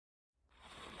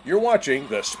You're watching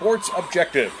The Sports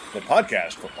Objective, the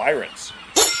podcast for Pirates.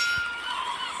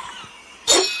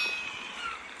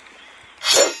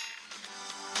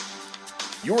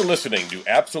 You're listening to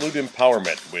Absolute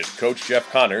Empowerment with Coach Jeff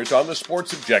Connors on The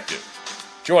Sports Objective.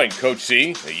 Join Coach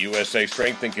C, a USA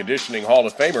Strength and Conditioning Hall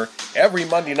of Famer, every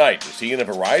Monday night as he and a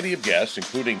variety of guests,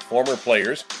 including former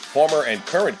players, former and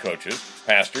current coaches,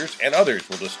 pastors, and others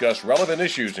will discuss relevant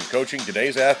issues in coaching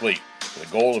today's athlete, with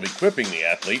the goal of equipping the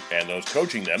athlete and those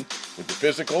coaching them with the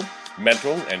physical,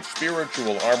 mental, and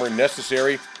spiritual armor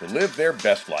necessary to live their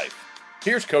best life.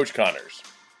 Here's Coach Connors.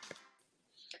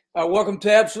 Welcome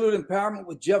to Absolute Empowerment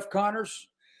with Jeff Connors.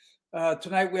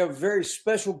 Tonight we have a very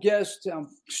special guest. I'm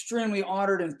extremely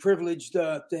honored and privileged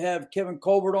to have Kevin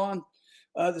Colbert on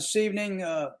this evening.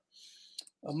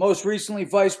 Most recently,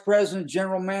 Vice President,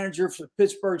 General Manager for the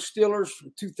Pittsburgh Steelers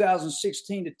from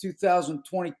 2016 to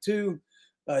 2022.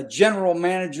 General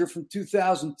Manager from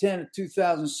 2010 to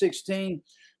 2016.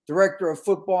 Director of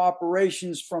Football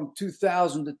Operations from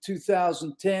 2000 to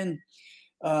 2010.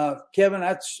 Kevin,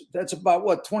 that's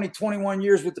about 21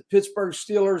 years with the Pittsburgh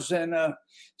Steelers, and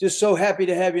just so happy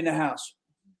to have you in the house.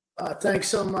 Thanks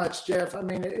so much, Jeff. I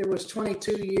mean, it was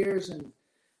 22 years, and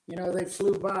they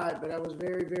flew by. But I was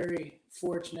very, very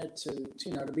fortunate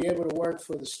to be able to work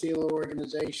for the Steeler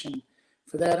organization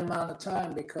for that amount of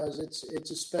time, because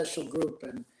it's a special group,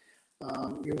 and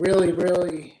you really,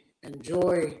 really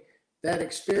enjoy that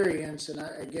experience. And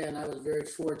I was very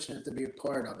fortunate to be a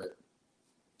part of it.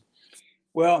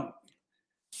 Well,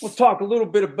 we'll talk a little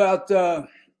bit about a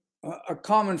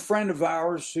common friend of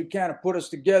ours who kind of put us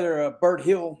together, Bert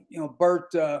Hill.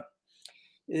 Bert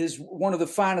is one of the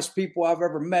finest people I've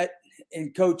ever met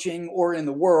in coaching or in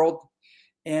the world.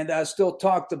 And I still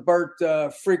talk to Bert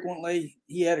frequently.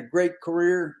 He had a great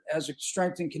career as a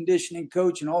strength and conditioning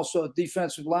coach and also a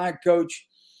defensive line coach.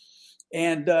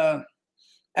 And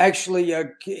actually,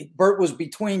 Bert was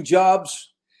between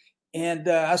jobs. And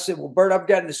I said, well, Bert, I've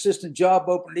got an assistant job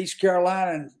open in East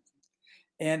Carolina.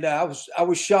 And I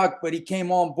was shocked, but he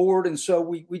came on board. And so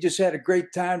we just had a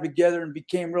great time together and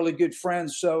became really good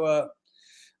friends. So,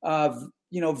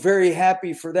 very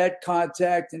happy for that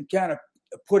contact and kind of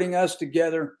putting us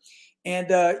together.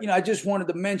 And, I just wanted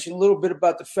to mention a little bit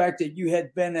about the fact that you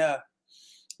had been,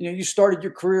 you started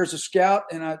your career as a scout.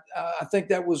 And I think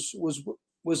that was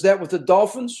that with the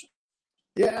Dolphins?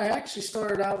 Yeah, I actually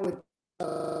started out with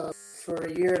for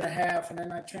a year and a half, and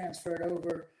then I transferred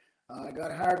over. I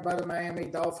got hired by the Miami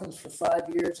Dolphins for 5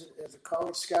 years as a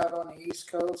college scout on the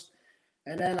East Coast.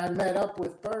 And then I met up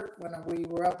with Bert when we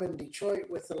were up in Detroit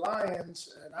with the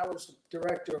Lions, and I was the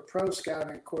director of pro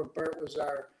scouting. Of course, Bert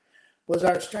was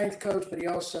our strength coach, but he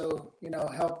also,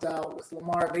 helped out with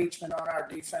Lamar Leachman on our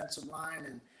defensive line.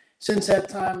 And since that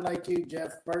time, like you,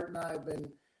 Jeff, Bert and I have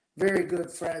been very good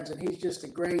friends, and he's a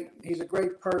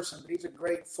great person, but he's a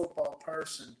great football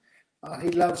person.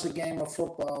 He loves the game of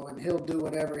football, and he'll do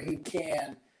whatever he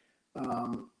can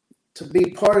to be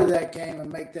part of that game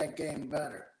and make that game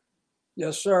better.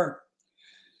 Yes, sir.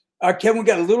 Kevin, we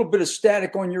got a little bit of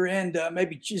static on your end.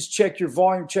 Maybe just check your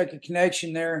volume, check your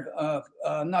connection there.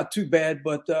 Not too bad,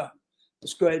 but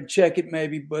let's go ahead and check it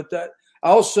maybe. But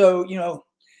also,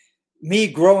 me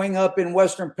growing up in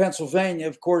Western Pennsylvania,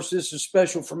 of course, this is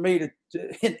special for me to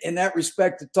in that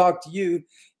respect, to talk to you,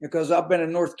 because I've been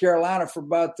in North Carolina for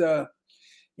about,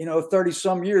 30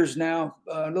 some years now,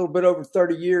 a little bit over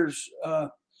 30 years.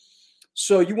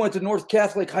 So you went to North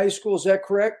Catholic High School. Is that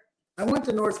correct? I went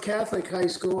to North Catholic High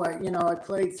School. I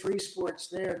played 3 sports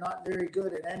there, not very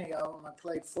good at any of them. I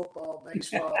played football,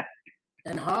 baseball,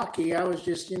 and hockey. I was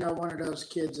just, one of those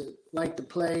kids that like to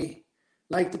play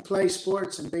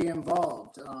sports and be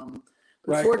involved.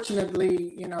 But right.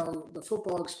 Fortunately, the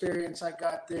football experience I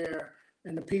got there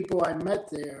and the people I met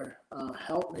there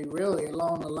helped me really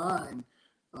along the line.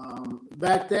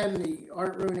 Back then, the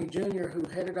Art Rooney Jr., who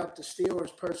headed up the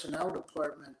Steelers personnel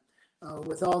department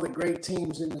with all the great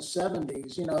teams in the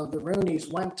 70s, the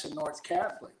Rooneys went to North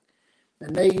Catholic,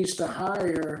 and they used to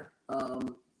hire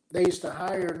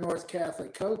North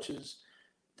Catholic coaches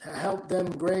to help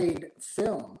them grade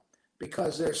film,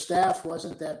 because their staff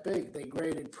wasn't that big. They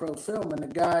graded pro film, and the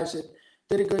guys that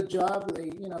did a good job,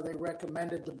 they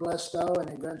recommended to Blesto, and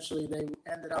eventually they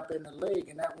ended up in the league.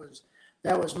 And that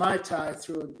was my tie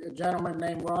through a gentleman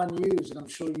named Ron Hughes, and I'm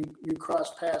sure you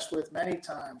crossed paths with many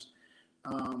times.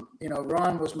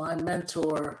 Ron was my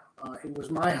mentor. He was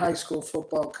my high school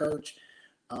football coach,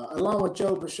 along with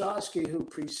Joe Bashowski, who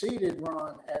preceded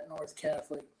Ron at North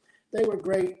Catholic. They were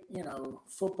great,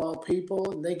 football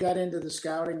people, and they got into the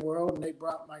scouting world, and they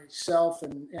brought myself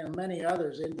and many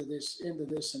others into this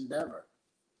endeavor.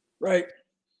 Right.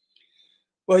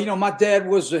 Well, my dad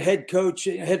was a head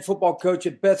football coach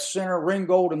at Beth Center,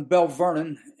 Ringgold, and Bell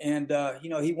Vernon. And,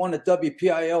 he won the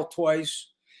WPIL twice.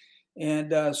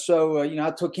 And so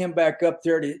I took him back up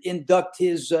there to induct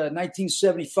his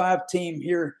 1975 team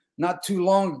here not too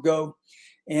long ago.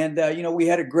 And, we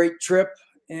had a great trip.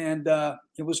 And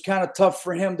it was kind of tough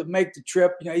for him to make the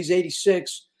trip. He's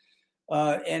 86,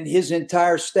 and his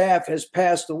entire staff has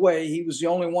passed away. He was the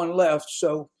only one left.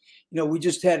 So, we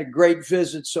just had a great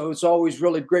visit. So it's always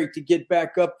really great to get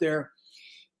back up there.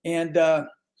 And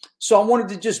so I wanted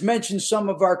to just mention some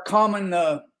of our common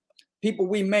people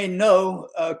we may know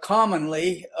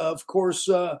commonly. Of course,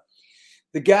 the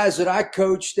guys that I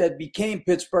coached that became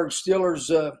Pittsburgh Steelers,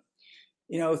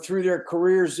 through their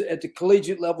careers at the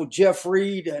collegiate level, Jeff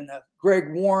Reed and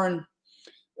Greg Warren,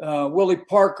 Willie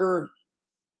Parker,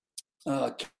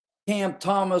 Cam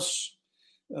Thomas,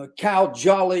 Cal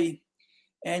Jolly.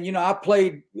 And, I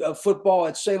played football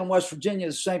at Salem, West Virginia,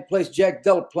 the same place Jack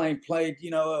Delaplane played.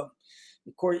 Of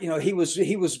course,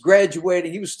 he was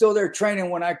graduating. He was still there training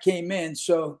when I came in.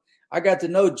 So I got to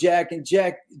know Jack, and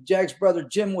Jack's brother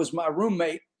Jim was my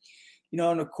roommate.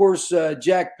 And of course,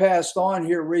 Jack passed on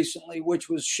here recently, which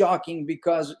was shocking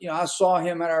because, I saw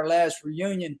him at our last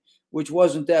reunion, which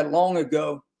wasn't that long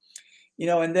ago.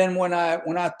 And then when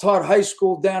I taught high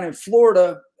school down in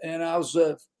Florida, and I was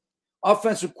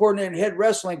offensive coordinator and head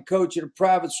wrestling coach at a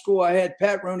private school, I had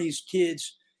Pat Rooney's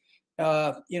kids,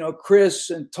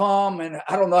 Chris and Tom, and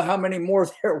I don't know how many more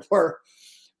there were.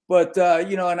 But,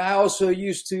 and I also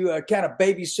used to kind of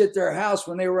babysit their house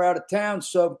when they were out of town.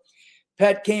 So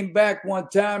Pat came back one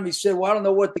time. He said, well, I don't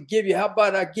know what to give you. How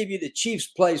about I give you the Chiefs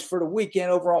place for the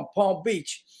weekend over on Palm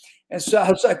Beach? And so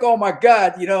I was like, oh, my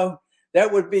God,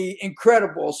 that would be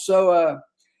incredible. So,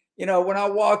 when I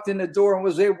walked in the door and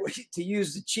was able to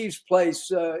use the Chiefs place,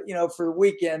 for the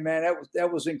weekend, man,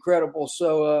 that was incredible.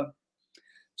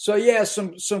 So yeah,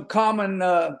 some common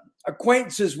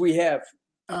acquaintances we have.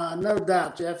 No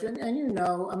doubt, Jeff.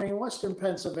 And Western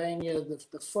Pennsylvania,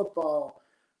 the football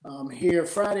here,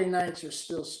 Friday nights are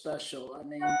still special.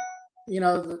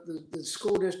 The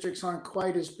school districts aren't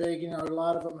quite as big. A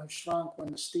lot of them have shrunk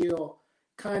when the Steel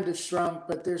kind of shrunk,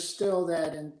 but there's still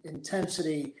that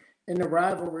intensity in the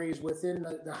rivalries within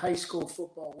the high school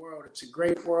football world. It's a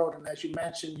great world. And as you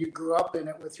mentioned, you grew up in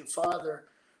it with your father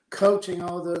coaching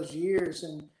all those years.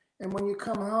 And when you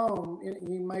come home,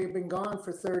 you may have been gone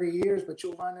for 30 years, but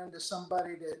you'll run into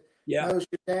somebody that knows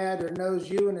your dad or knows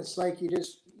you. And it's like you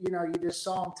just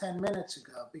saw them 10 minutes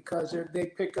ago because they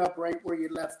pick up right where you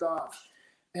left off.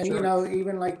 And, sure.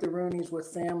 Even like the Rooneys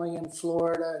with family in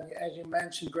Florida, and as you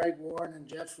mentioned, Greg Warren and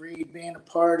Jeff Reed being a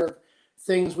part of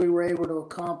things we were able to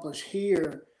accomplish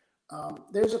here,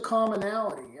 there's a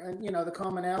commonality. And, the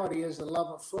commonality is the love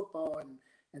of football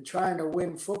and trying to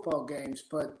win football games.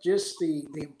 But just the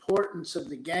importance of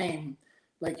the game,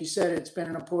 like you said, it's been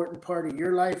an important part of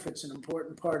your life. It's an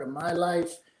important part of my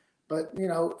life. But,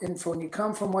 and when you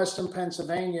come from Western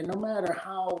Pennsylvania, no matter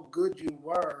how good you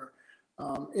were,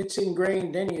 it's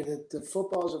ingrained in you that the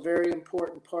football is a very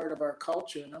important part of our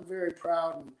culture. And I'm very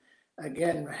proud and,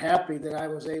 again, happy that I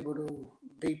was able to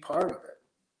be part of it.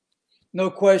 No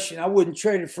question. I wouldn't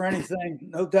trade it for anything.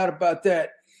 No doubt about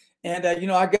that. And,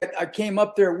 I came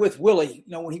up there with Willie,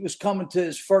 when he was coming to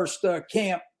his first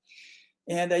camp.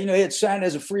 And, he had signed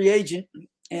as a free agent.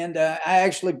 And I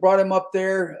actually brought him up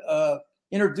there,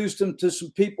 introduced him to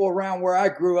some people around where I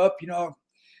grew up.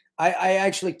 I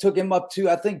actually took him up to,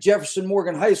 I think, Jefferson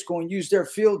Morgan High School and used their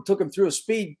field, took him through a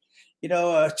speed,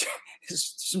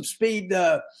 some speed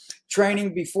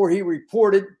training before he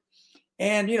reported.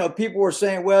 And, people were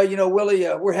saying, well, Willie,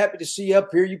 we're happy to see you up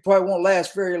here. You probably won't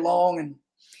last very long.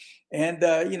 And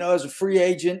as a free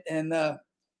agent. And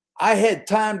I had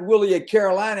timed Willie at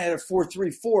Carolina at a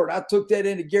 4.34. And I took that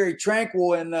into Gary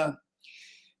Tranquil. And,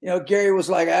 Gary was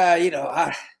like,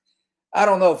 I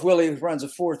don't know if Willie runs a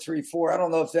 4.34. I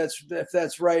don't know if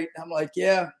that's right. I'm like,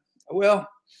 yeah, well,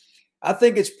 I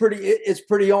think it's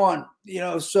pretty on,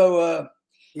 so,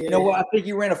 I think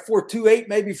he ran a 4.28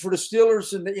 maybe for the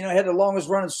Steelers and, had the longest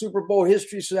run in Super Bowl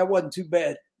history. So that wasn't too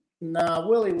bad. No,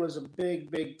 Willie was a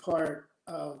big part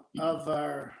of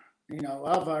our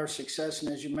success.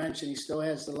 And as you mentioned, he still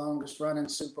has the longest run in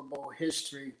Super Bowl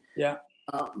history. Yeah.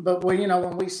 But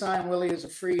when we signed Willie as a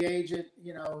free agent,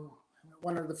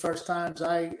 one of the first times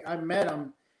I met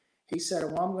him, he said,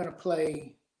 well, I'm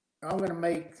going to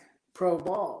make pro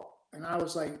ball. And I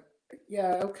was like,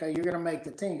 yeah, okay, you're going to make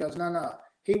the team. He goes, no.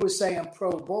 He was saying Pro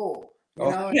Bowl,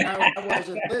 and I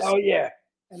wasn't listening. Oh, yeah.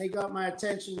 And he got my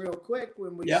attention real quick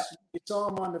when we saw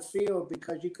him on the field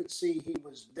because you could see he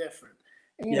was different.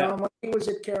 And, when he was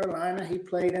at Carolina, he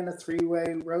played in a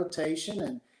 3-way rotation,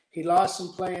 and he lost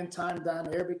some playing time down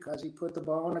there because he put the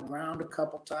ball on the ground a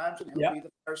couple times, and he'll be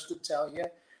the first to tell you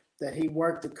that he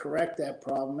worked to correct that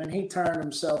problem. And he turned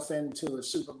himself into a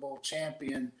Super Bowl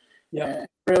champion. And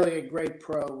really a great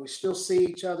pro. We still see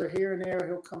each other here and there.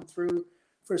 He'll come through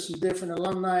for some different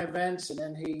alumni events, and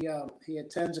then he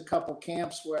attends a couple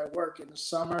camps where I work in the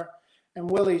summer. And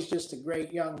Willie's just a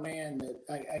great young man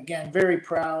that, again, very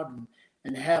proud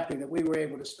and happy that we were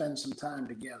able to spend some time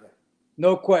together.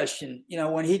 No question.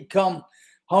 When he'd come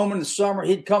home in the summer,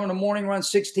 he'd come in the morning, run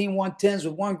 16 110s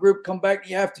with one group, come back in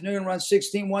the afternoon, run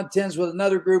 16 110s with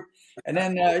another group, and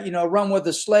then, run with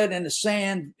the sled in the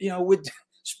sand, with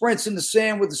sprints in the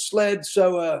sand with the sled.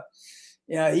 So,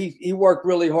 he worked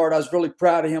really hard. I was really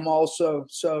proud of him also.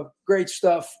 So great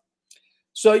stuff.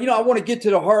 So, I want to get to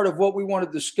the heart of what we want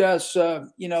to discuss.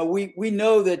 We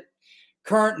know that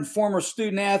current and former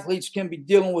student athletes can be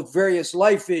dealing with various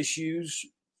life issues,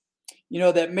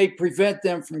 that may prevent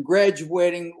them from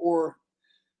graduating or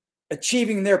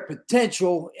achieving their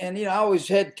potential. And, I always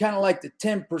had kind of like the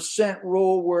 10%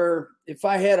 rule where if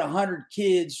I had 100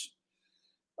 kids,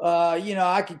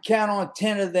 I could count on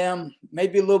 10 of them,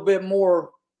 maybe a little bit more,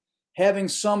 having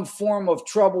some form of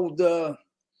trouble in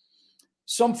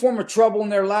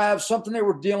their lives, something they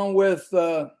were dealing with,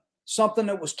 something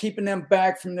that was keeping them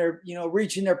back from their,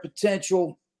 reaching their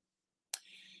potential.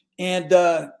 And,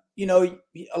 a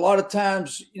lot of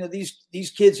times,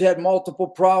 these kids had multiple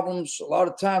problems. A lot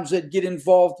of times they'd get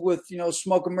involved with,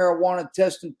 smoking marijuana,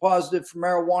 testing positive for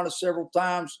marijuana several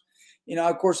times.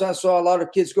 Of course, I saw a lot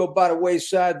of kids go by the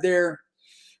wayside there.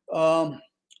 I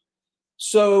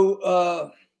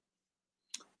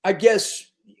guess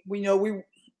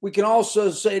we can also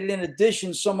say that in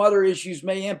addition, some other issues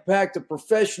may impact a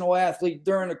professional athlete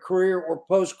during a career or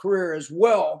post-career as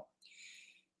well.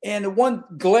 And the one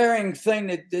glaring thing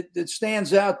that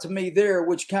stands out to me there,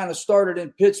 which kind of started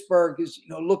in Pittsburgh, is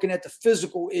looking at the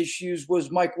physical issues, was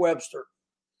Mike Webster.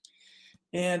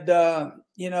 And, the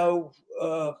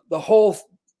whole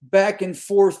back and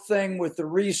forth thing with the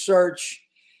research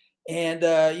and,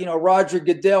 Roger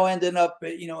Goodell ended up,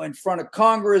 in front of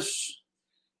Congress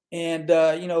and,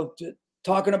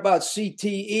 talking about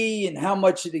CTE and how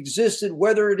much it existed,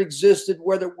 whether it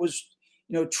was,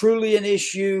 truly an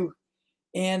issue.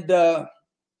 And, of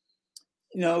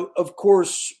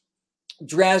course,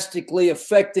 drastically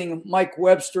affecting Mike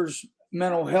Webster's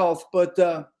mental health. But,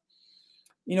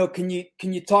 can you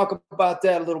talk about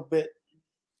that a little bit?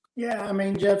 Yeah, I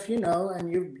mean, Jeff,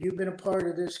 and you've been a part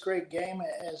of this great game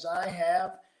as I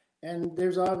have, and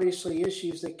there's obviously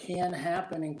issues that can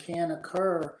happen and can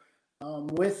occur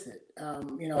with it.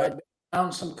 I've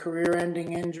found some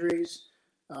career-ending injuries.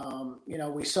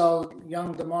 We saw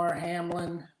young Damar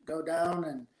Hamlin go down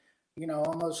and,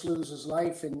 almost lose his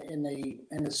life in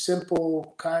a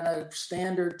simple kind of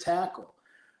standard tackle.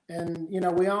 And,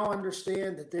 we all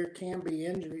understand that there can be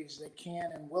injuries that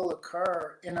can and will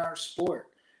occur in our sport.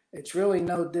 It's really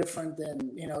no different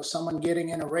than, someone getting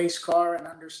in a race car and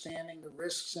understanding the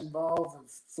risks involved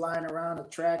of flying around a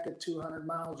track at 200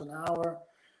 miles an hour.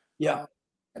 Yeah.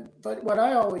 But what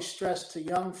I always stress to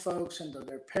young folks and to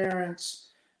their parents,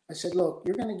 I said, look,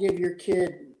 you're going to give your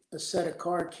kid a set of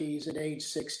car keys at age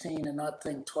 16 and not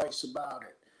think twice about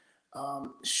it.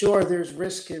 Sure, there's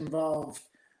risk involved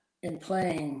in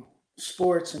playing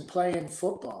sports and playing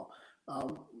football.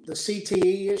 The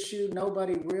CTE issue,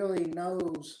 nobody really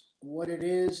knows what it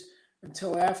is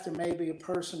until after maybe a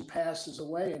person passes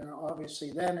away, and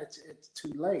obviously then it's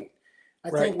too late. I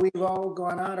think we've all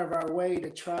gone out of our way to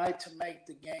try to make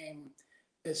the game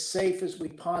as safe as we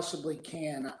possibly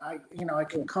can. I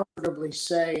can comfortably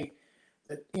say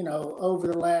that, over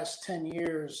the last 10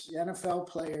 years, the NFL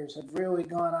players have really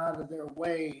gone out of their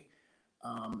way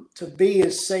to be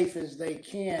as safe as they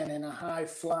can in a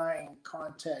high-flying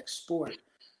contact sport.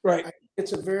 Right. I think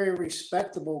it's a very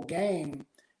respectable game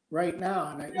right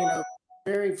now. And,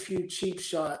 very few cheap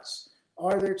shots.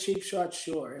 Are there cheap shots?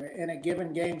 Sure. In a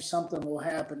given game, something will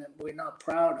happen that we're not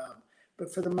proud of.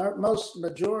 But for the most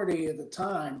majority of the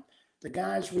time, the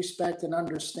guys respect and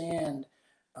understand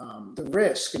the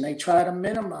risk, and they try to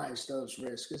minimize those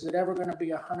risks. Is it ever going to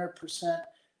be 100%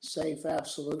 safe?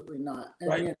 Absolutely not.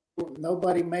 And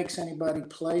nobody makes anybody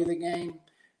play the game.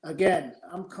 Again,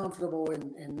 I'm comfortable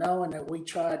in knowing that we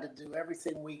tried to do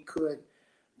everything we could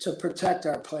to protect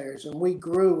our players, and we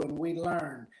grew and we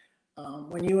learned.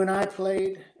 When you and I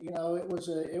played, it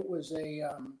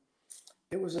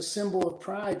was a symbol of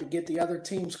pride to get the other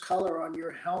team's color on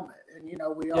your helmet, and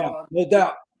we all no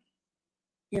doubt.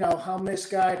 How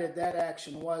misguided that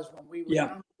action was when we were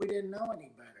young. We didn't know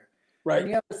any better. Right.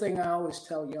 And the other thing I always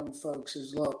tell young folks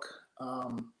is, look,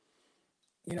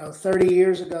 30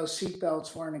 years ago,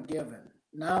 seatbelts weren't a given.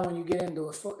 Now, when you get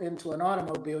into an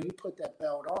automobile, you put that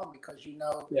belt on because you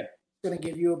know Yeah. it's going to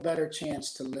give you a better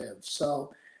chance to live.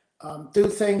 So do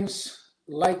things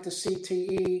like the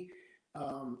CTE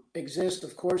exist.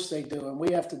 Of course they do. And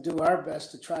we have to do our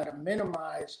best to try to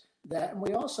minimize that. And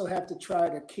we also have to try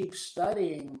to keep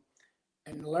studying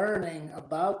and learning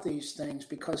about these things,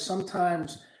 because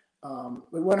sometimes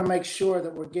we want to make sure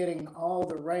that we're getting all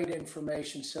the right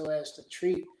information so as to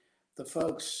treat the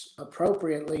folks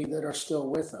appropriately that are still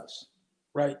with us.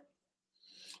 Right.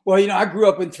 Well, I grew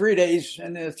up in 3 days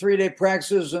and the 3-day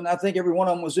practices, and I think every one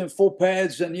of them was in full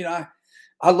pads. And,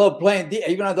 I love playing,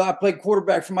 even though I played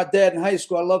quarterback for my dad in high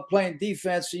school, I love playing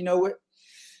defense.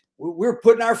 We're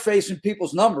putting our face in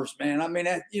people's numbers, man. I mean,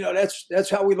 that's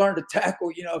how we learn to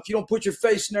tackle. If you don't put your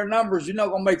face in their numbers, you're not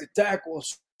going to make the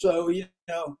tackles. So, Yeah,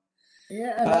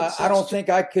 I don't think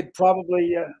I could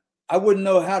probably, I wouldn't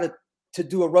know how to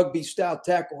do a rugby style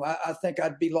tackle. I think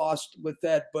I'd be lost with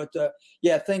that. But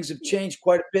things have changed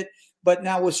quite a bit. But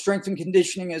now with strength and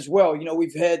conditioning as well,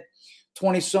 we've had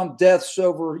 20-some deaths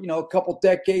over, a couple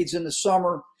decades in the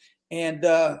summer. And,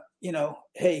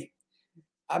 hey,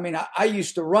 I mean, I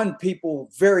used to run people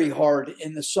very hard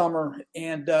in the summer,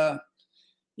 and,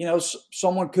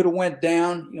 someone could have went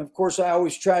down. Of course, I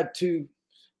always tried to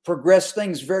progress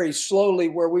things very slowly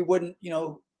where we wouldn't,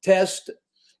 test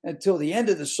until the end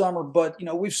of the summer. But,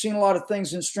 we've seen a lot of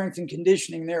things in strength and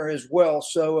conditioning there as well.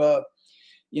 So,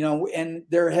 and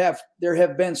there have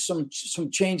been some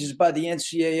changes by the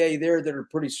NCAA there that are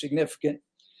pretty significant.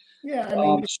 Yeah, I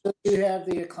mean, you have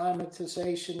the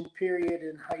acclimatization period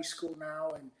in high school now,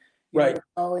 and right,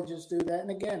 colleges do that. And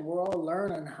again, we're all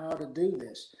learning how to do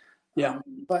this. Yeah.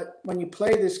 But when you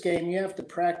play this game, you have to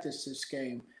practice this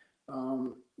game.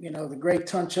 The great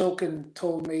Tunch Ilkin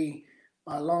told me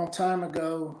a long time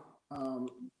ago,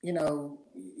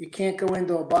 you can't go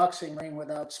into a boxing ring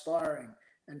without sparring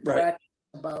and practice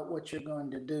about what you're going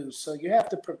to do. So you have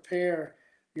to prepare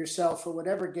yourself for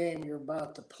whatever game you're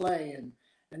about to play.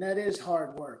 And that is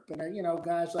hard work. But,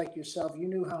 guys like yourself, you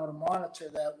knew how to monitor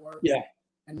that work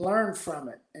and learn from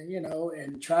it and,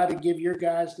 and try to give your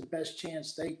guys the best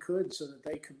chance they could so that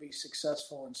they could be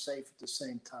successful and safe at the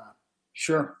same time.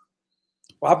 Sure.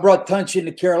 Well, I brought Tunch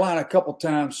into Carolina a couple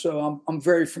times, so I'm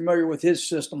very familiar with his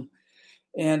system.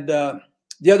 And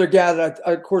the other guy that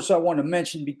I want to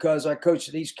mention because I coached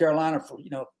at East Carolina for,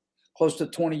 close to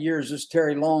 20 years is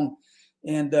Terry Long.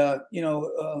 And,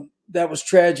 that was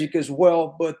tragic as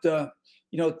well. But,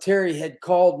 Terry had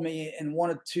called me and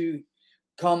wanted to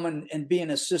come and be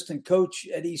an assistant coach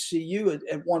at ECU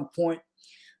at one point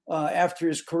after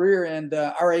his career. And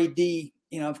our AD,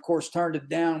 of course, turned it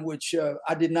down, which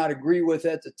I did not agree with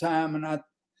at the time. And I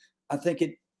think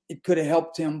it could have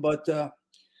helped him. But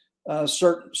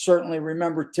certainly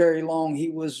remember Terry Long. He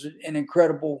was an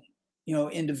incredible,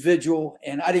 individual.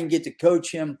 And I didn't get to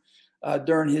coach him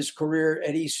during his career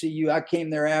at ECU. I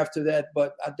came there after that,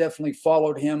 but I definitely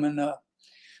followed him. And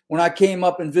when I came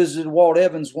up and visited Walt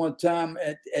Evans one time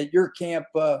at your camp,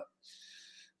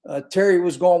 Terry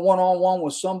was going one-on-one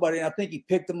with somebody, and I think he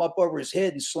picked him up over his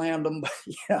head and slammed him. But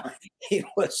he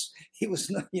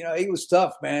was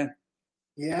tough, man.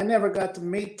 Yeah, I never got to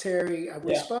meet Terry.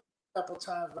 We spoke a couple of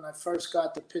times when I first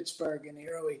got to Pittsburgh in the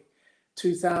early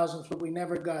 2000s, but we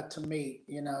never got to meet,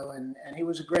 and he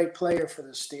was a great player for the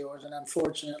Steelers. And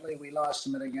unfortunately, we lost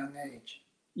him at a young age.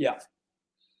 Yeah.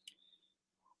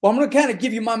 Well, I'm going to kind of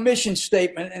give you my mission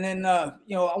statement. And then, I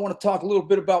want to talk a little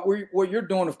bit about what you're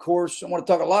doing, of course. I want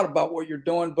to talk a lot about what you're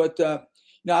doing. But,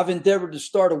 I've endeavored to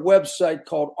start a website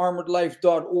called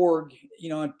armoredlife.org,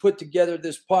 and put together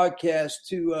this podcast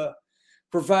to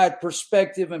provide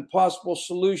perspective and possible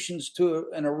solutions to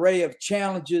an array of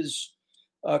challenges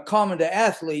common to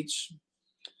athletes.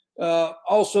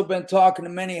 Also been talking to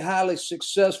many highly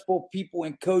successful people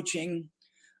in coaching,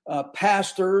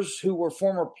 pastors who were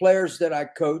former players that I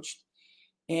coached,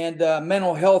 and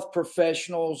mental health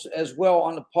professionals as well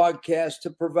on the podcast to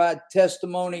provide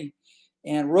testimony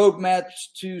and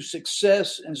roadmaps to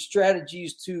success and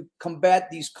strategies to combat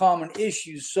these common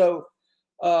issues. So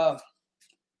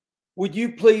would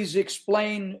you please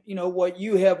explain, what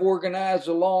you have organized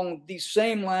along these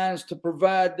same lines to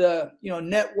provide,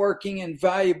 networking and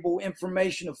valuable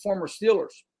information to former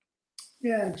Steelers?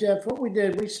 Yeah, Jeff, what we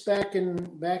did, back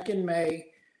in May,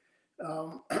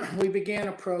 we began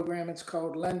a program. It's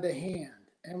called Lend a Hand.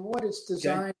 And what it's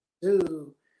designed to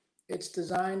do, it's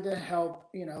designed to help,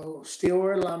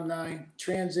 Steeler alumni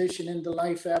transition into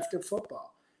life after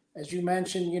football. As you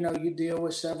mentioned, you deal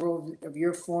with several of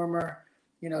your former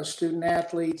student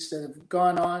athletes that have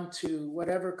gone on to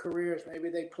whatever careers. Maybe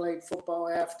they played football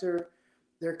after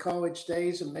their college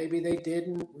days, and maybe they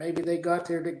didn't. Maybe they got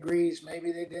their degrees.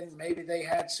 Maybe they didn't. Maybe they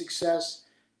had success.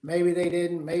 Maybe they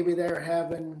didn't. Maybe they're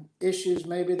having issues.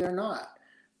 Maybe they're not.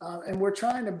 And we're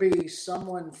trying to be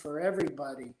someone for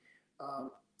everybody,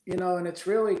 and it's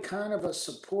really kind of a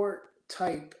support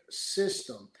type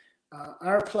system.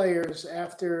 Our players,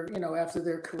 after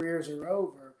their careers are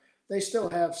over, they still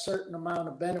have certain amount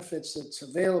of benefits that's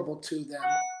available to them.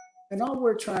 And all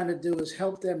we're trying to do is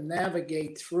help them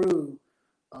navigate through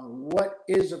what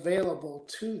is available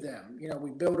to them.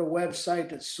 We build a website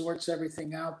that sorts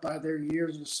everything out by their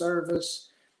years of service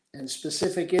and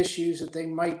specific issues that they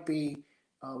might be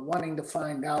wanting to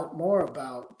find out more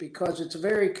about, because it's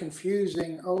very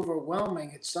confusing,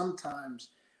 overwhelming at sometimes.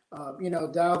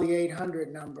 Dial the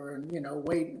 800 number and,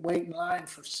 wait in line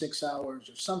for 6 hours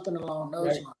or something along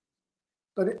those lines.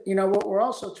 But, what we're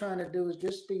also trying to do is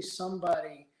just be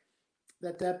somebody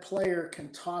that player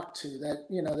can talk to,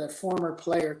 that former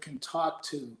player can talk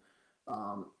to.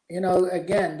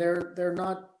 Again, they're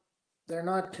not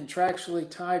contractually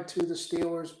tied to the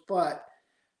Steelers, but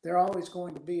they're always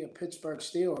going to be a Pittsburgh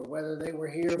Steeler, whether they were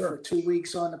here for 2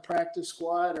 weeks on the practice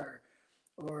squad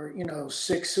or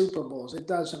 6 Super Bowls. It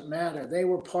doesn't matter. They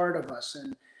were part of us.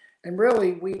 And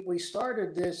really, we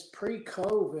started this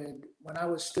pre-COVID when I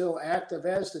was still active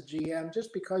as the GM,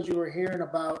 just because you were hearing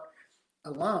about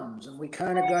alums. And we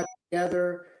kind of got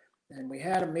together and we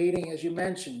had a meeting, as you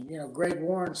mentioned. Greg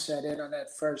Warren sat in on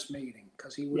that first meeting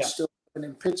because he was still living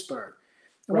in Pittsburgh.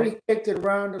 And we kicked it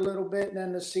around a little bit, and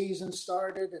then the season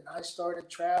started, and I started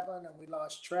traveling, and we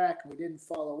lost track, and we didn't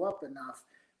follow up enough.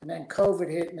 And then COVID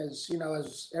hit, and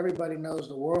as everybody knows,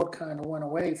 the world kind of went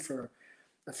away for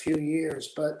a few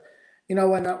years. But,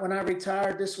 when I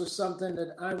retired, this was something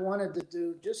that I wanted to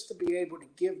do, just to be able to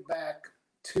give back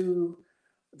to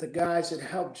the guys that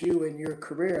helped you in your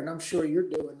career. And I'm sure you're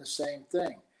doing the same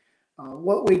thing.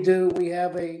 What we do, we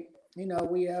have a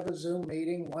Zoom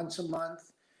meeting once a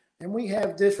month, and we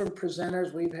have different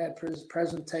presenters. We've had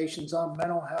presentations on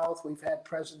mental health. We've had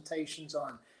presentations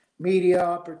on media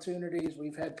opportunities.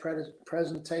 We've had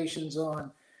presentations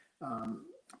on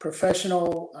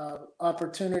professional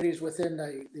opportunities within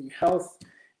the health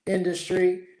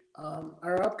industry.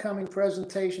 Our upcoming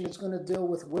presentation is going to deal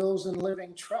with wills and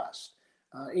living trust.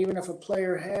 Even if a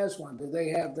player has one, do they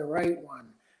have the right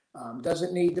one? Does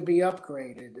it need to be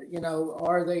upgraded?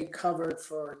 Are they covered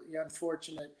for the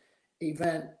unfortunate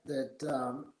event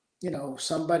that,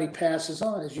 somebody passes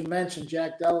on? As you mentioned,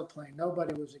 Jack Delaplane,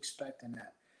 nobody was expecting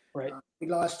that. Right. We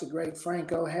lost the great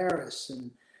Franco Harris. And,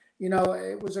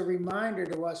 it was a reminder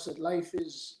to us that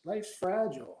life's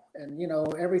fragile. And,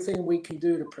 everything we can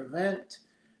do to prevent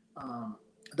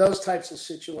those types of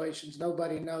situations,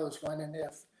 nobody knows when and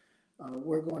if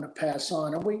we're going to pass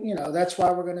on. And that's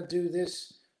why we're going to do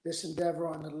this endeavor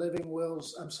on the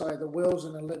wills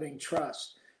and the living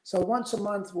trust. So once a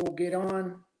month we'll get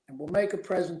on and we'll make a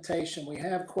presentation. We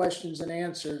have questions and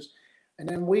answers. And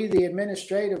then we, the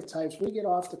administrative types, we get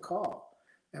off the call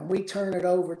and we turn it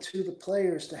over to the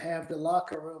players to have the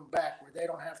locker room back, where they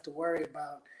don't have to worry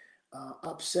about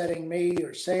upsetting me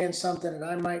or saying something that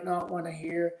I might not want to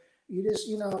hear. You just,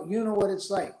 you know what it's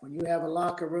like when you have a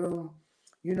locker room.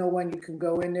 You know when you can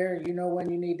go in there, and you know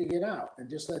when you need to get out, and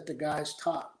just let the guys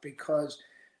talk. Because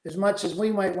as much as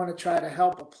we might want to try to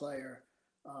help a player,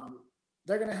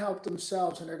 they're going to help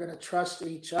themselves, and they're going to trust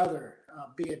each other,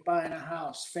 be it buying a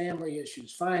house, family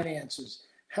issues, finances,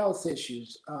 health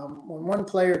issues. When one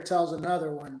player tells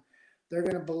another one, they're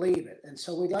going to believe it. And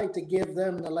so we'd like to give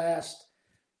them the last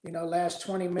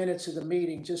 20 minutes of the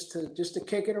meeting just to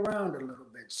kick it around a little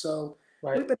bit. So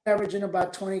we've been averaging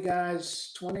about 20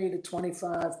 to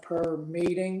 25 per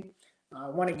meeting. I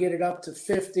want to get it up to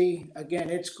 50. Again,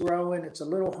 it's growing. It's a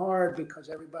little hard because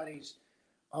everybody's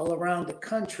all around the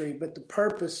country, but the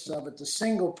purpose of it, the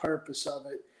single purpose of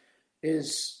it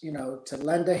is, to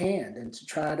lend a hand and to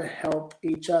try to help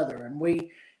each other. And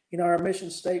we, our mission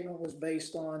statement was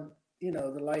based on,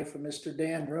 the life of Mr.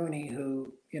 Dan Rooney,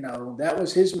 who, that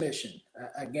was his mission.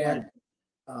 Again,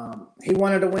 he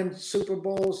wanted to win Super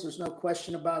Bowls. There's no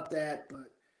question about that.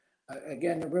 But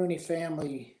again, the Rooney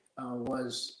family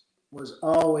was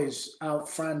always out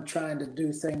front trying to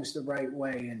do things the right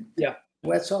way. And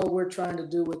that's all we're trying to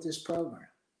do with this program.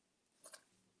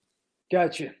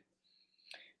 Gotcha.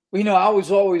 Well, I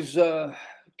was always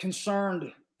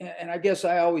concerned, and I guess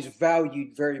I always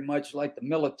valued very much, like the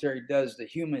military does, the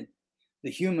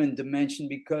human dimension,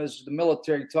 because the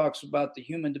military talks about the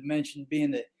human dimension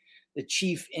being the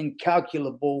chief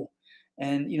incalculable.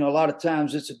 And, a lot of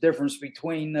times it's a difference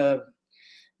between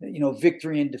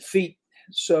victory and defeat.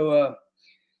 So,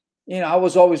 I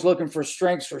was always looking for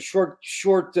strengths or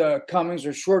shortcomings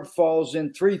or shortfalls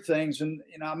in three things. And,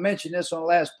 I mentioned this on the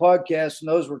last podcast, and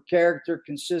those were character,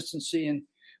 consistency, and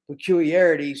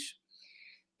peculiarities.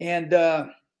 And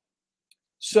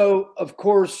so, of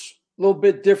course, a little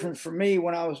bit different for me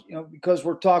when I was, because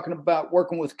we're talking about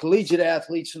working with collegiate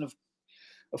athletes. And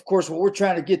of course, what we're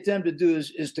trying to get them to do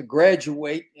is to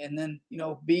graduate and then,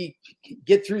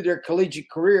 get through their collegiate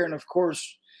career. And of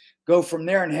course, go from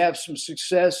there and have some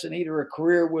success in either a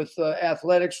career with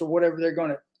athletics or whatever they're going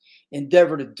to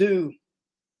endeavor to do.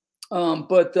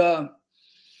 But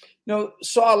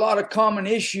saw a lot of common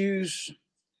issues.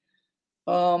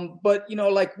 But,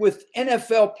 like with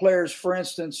NFL players, for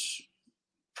instance,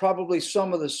 probably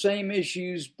some of the same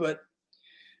issues. But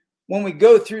when we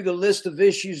go through the list of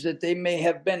issues that they may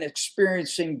have been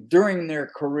experiencing during their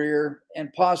career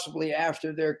and possibly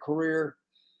after their career,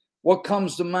 what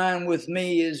comes to mind with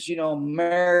me is,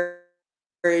 marriage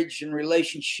and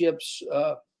relationships,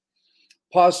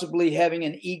 possibly having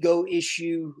an ego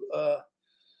issue,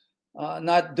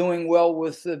 not doing well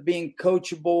with being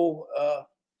coachable,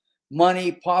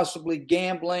 money, possibly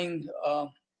gambling,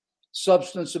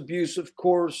 substance abuse, of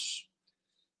course,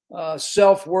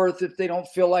 self-worth if they don't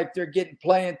feel like they're getting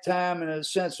playing time and a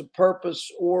sense of purpose,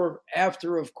 or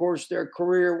after, of course, their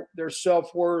career, their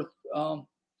self-worth.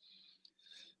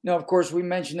 Of course, we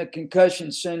mentioned the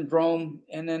concussion syndrome,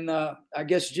 and then I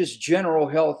guess just general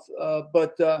health.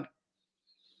 But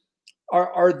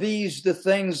are these the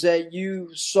things that you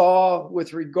saw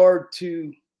with regard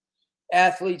to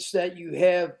athletes that you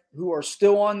have who are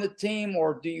still on the team,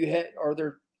 or are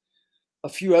there a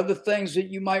few other things that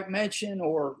you might mention,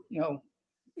 or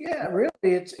Yeah, really,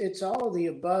 it's all of the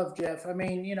above, Jeff. I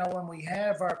mean, when we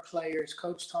have our players,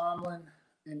 Coach Tomlin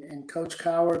and Coach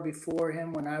Cowher before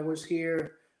him, when I was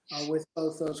here with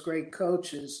both those great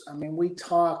coaches, I mean, we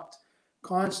talked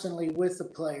constantly with the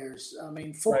players. I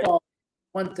mean, football,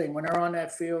 right. One thing, when they're on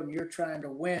that field and you're trying to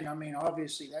win, I mean,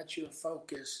 obviously that's your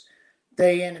focus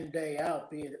day in and day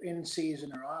out, be it in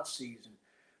season or off season.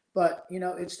 But,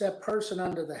 it's that person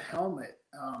under the helmet.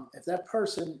 If that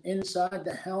person inside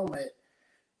the helmet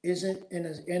isn't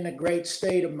in a great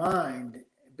state of mind,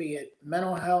 be it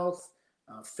mental health,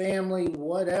 family,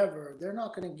 whatever, they're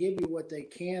not going to give you what they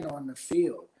can on the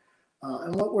field.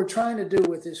 And what we're trying to do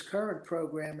with this current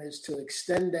program is to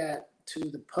extend that to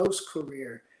the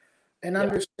post-career and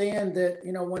understand that,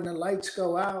 when the lights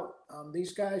go out,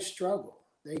 these guys struggle.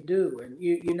 They do. And,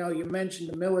 you mentioned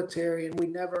the military, and we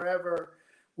never, ever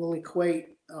will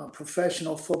equate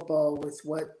professional football with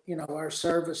what, our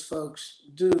service folks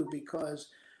do, because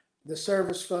the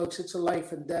service folks, it's a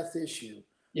life and death issue.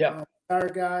 Yeah. Our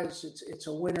guys, it's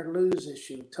a win or lose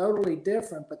issue. Totally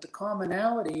different. But the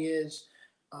commonality is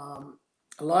a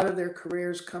lot of their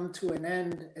careers come to an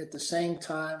end at the same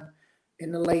time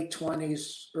in the late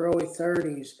 20s, early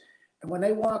 30s. And when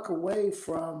they walk away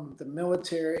from the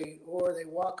military or they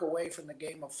walk away from the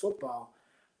game of football,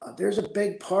 there's a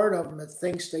big part of them that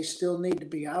thinks they still need to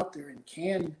be out there and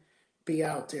can be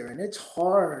out there. And it's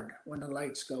hard when the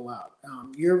lights go out.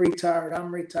 You're retired.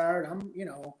 I'm retired.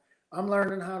 I'm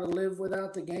learning how to live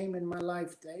without the game in my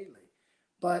life daily.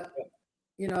 But,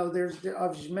 there's,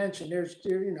 as you mentioned,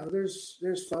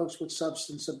 there's folks with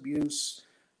substance abuse,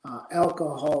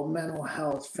 alcohol, mental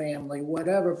health, family,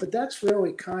 whatever. But that's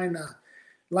really kind of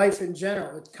life in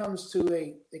general. It comes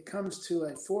to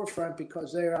a forefront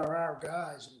because they are our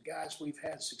guys and guys we've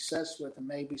had success with, and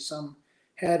maybe some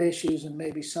had issues and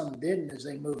maybe some didn't as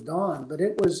they moved on. But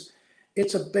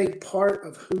it's a big part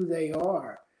of who they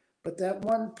are. But that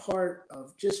one part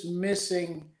of just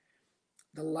missing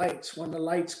the lights, when the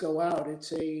lights go out,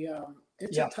 it's a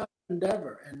tough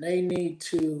endeavor, and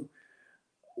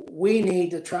we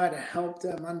need to try to help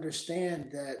them understand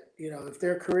that, if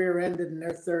their career ended and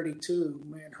they're 32,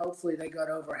 man, hopefully they got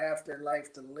over half their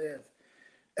life to live.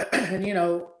 And,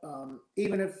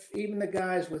 even the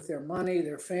guys with their money,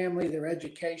 their family, their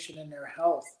education, and their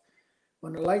health,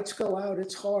 when the lights go out,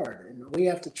 it's hard. And we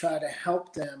have to try to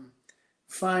help them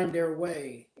find their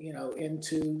way,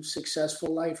 into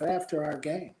successful life after our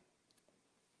game.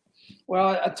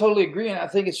 Well, I totally agree. And I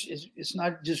think it's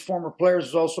not just former players,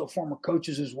 it's also former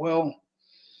coaches as well.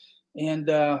 And,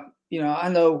 I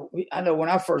know when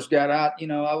I first got out,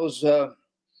 I was,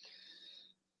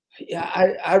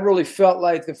 I really felt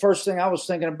like the first thing I was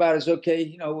thinking about is,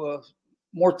 okay,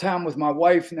 more time with my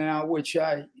wife now, which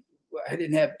I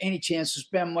didn't have any chance to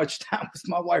spend much time with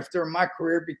my wife during my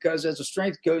career, because as a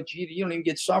strength coach, you don't even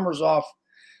get summers off.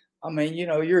 I mean,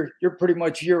 you're pretty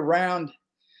much year round.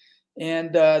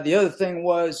 And the other thing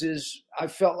is I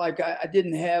felt like I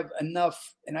didn't have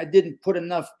enough, and I didn't put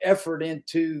enough effort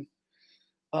into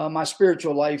my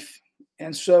spiritual life.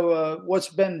 And so what's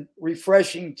been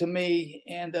refreshing to me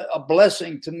and a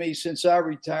blessing to me since I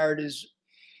retired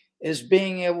is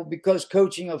being able, because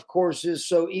coaching, of course, is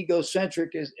so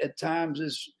egocentric at times,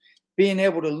 is being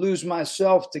able to lose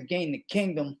myself to gain the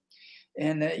kingdom.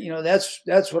 And,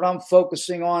 that's what I'm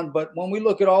focusing on. But when we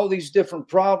look at all these different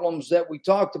problems that we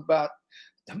talked about,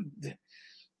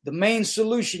 the main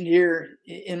solution here,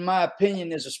 in my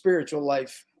opinion, is a spiritual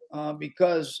life,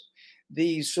 because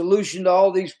the solution to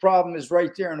all these problems is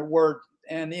right there in the Word.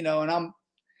 And, and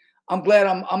I'm glad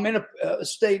I'm in a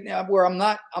state now where I'm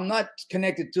not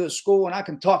connected to a school, and I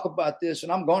can talk about this,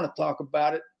 and I'm going to talk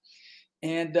about it.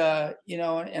 And,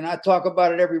 and I talk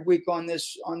about it every week on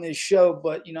this show,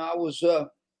 but,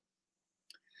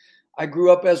 I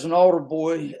grew up as an altar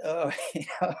boy,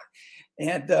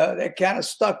 and that kind of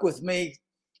stuck with me,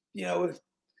 not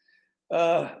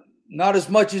as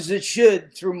much as it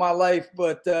should through my life,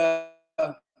 but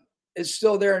it's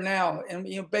still there now. And,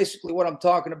 basically what I'm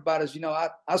talking about is,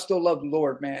 I still love the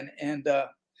Lord, man. And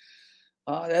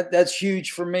that's huge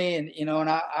for me. And, and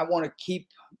I want to keep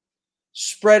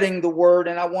spreading the word,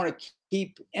 and I want to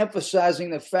keep emphasizing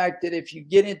the fact that if you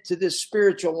get into this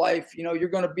spiritual life, you're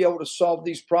going to be able to solve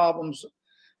these problems,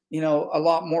 a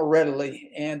lot more readily.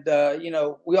 And,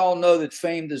 we all know that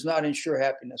fame does not ensure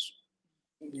happiness.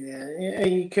 Yeah,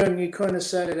 and you couldn't have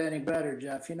said it any better,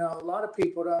 Jeff. A lot of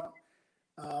people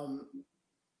don't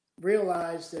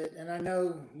realize that, and I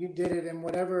know you did it in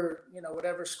whatever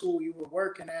school you were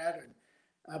working at. And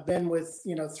I've been with,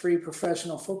 3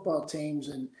 professional football teams,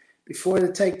 and before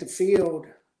they take the field,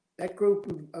 that group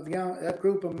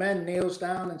of men kneels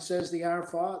down and says the Our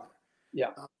Father. Yeah.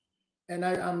 And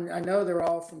I know they're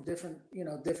all from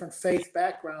different faith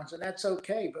backgrounds, and that's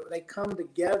okay, but they come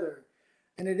together,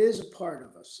 and it is a part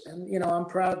of us. And, I'm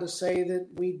proud to say that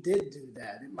we did do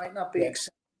that. It might not be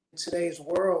accepted in today's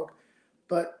world,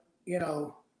 but,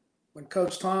 when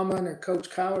Coach Tomlin or Coach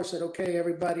Cowher said, okay,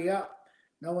 everybody up,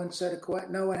 no one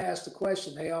asked a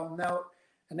question. They all knelt,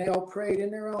 and they all prayed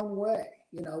in their own way.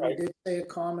 We did say a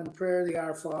common prayer, the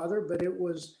Our Father, but it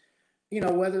was,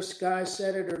 whether guys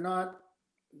said it or not,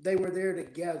 they were there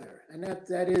together. And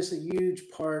that is a huge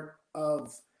part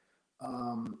of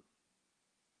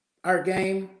our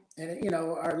game and,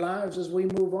 our lives as we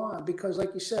move on. Because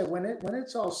like you said, when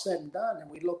it's all said and done and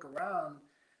we look around,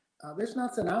 there's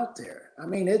nothing out there. I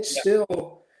mean, it's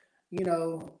still,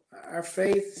 our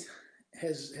faith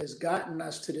has gotten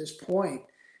us to this point.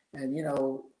 And,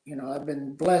 I've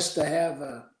been blessed to have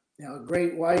a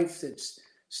great wife that's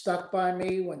stuck by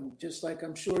me when, just like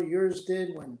I'm sure yours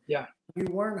did when you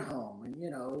weren't home. And,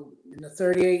 in the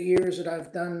 38 years that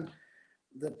I've done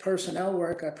the personnel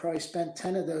work, I probably spent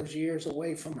 10 of those years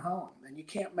away from home, and you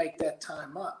can't make that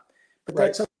time up. But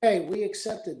that's okay. We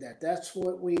accepted that. That's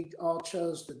what we all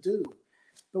chose to do.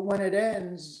 But when it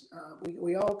ends,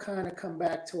 we all kind of come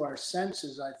back to our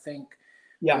senses, I think.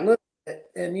 A little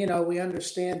bit. And, we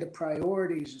understand the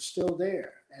priorities are still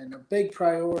there. And a big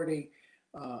priority,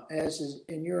 as is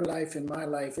in your life, in my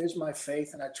life, is my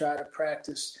faith. And I try to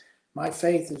practice my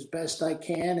faith as best I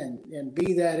can and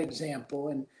be that example.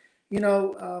 And,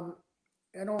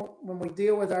 when we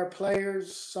deal with our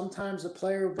players, sometimes the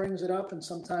player brings it up and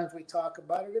sometimes we talk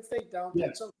about it. If they don't,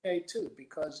 that's okay too,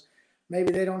 because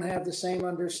maybe they don't have the same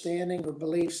understanding or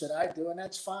beliefs that I do, and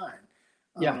that's fine.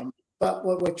 But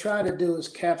what we try to do is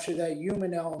capture that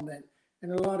human element,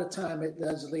 and a lot of time it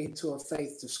does lead to a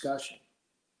faith discussion.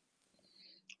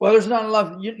 Well, there's not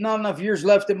enough years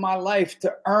left in my life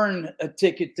to earn a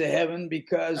ticket to heaven,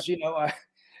 because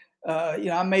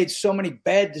I made so many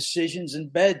bad decisions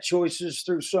and bad choices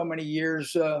through so many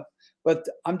years. But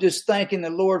I'm just thanking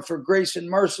the Lord for grace and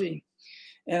mercy.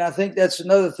 And I think that's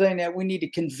another thing that we need to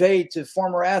convey to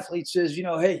former athletes is,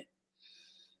 hey,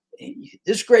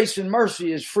 this grace and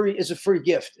mercy is free. It's a free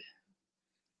gift.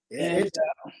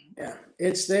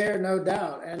 It's there, no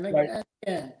doubt. And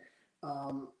again,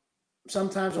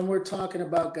 sometimes when we're talking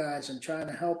about guys and trying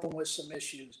to help them with some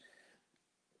issues,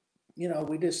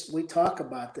 we talk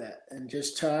about that and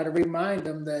just try to remind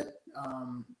them that,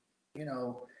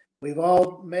 we've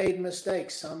all made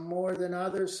mistakes, some more than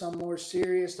others, some more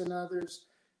serious than others.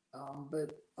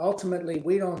 But ultimately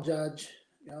we don't judge,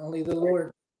 only the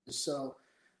Lord. So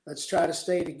let's try to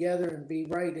stay together and be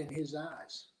right in his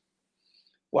eyes.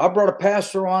 Well, I brought a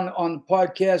pastor on the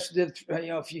podcast that,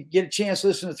 if you get a chance to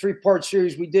listen to the 3-part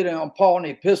series we did on Paul and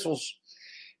the epistles.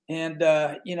 And,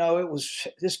 it was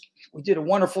this, we did a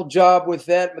wonderful job with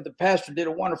that, but the pastor did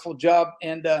a wonderful job.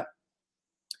 And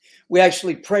we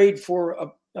actually prayed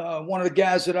for one of the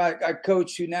guys that I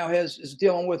coach who now is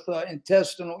dealing with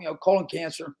intestinal, colon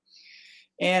cancer.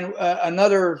 And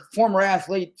another former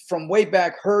athlete from way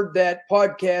back heard that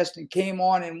podcast and came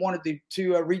on and wanted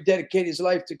to rededicate his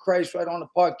life to Christ right on the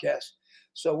podcast.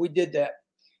 So we did that.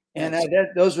 And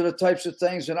those are the types of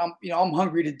things that I'm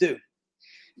hungry to do.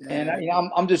 And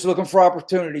I'm just looking for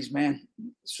opportunities, man.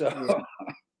 So,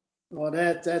 well,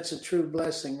 that's a true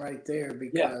blessing right there,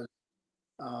 because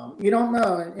you don't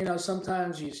know. And,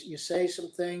 sometimes you say some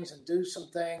things and do some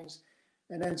things,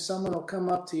 and then someone will come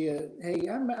up to you. Hey,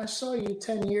 I saw you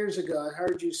 10 years ago. I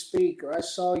heard you speak, or I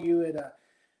saw you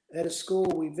at a school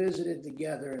we visited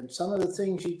together, and some of the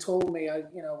things you told me,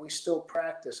 we still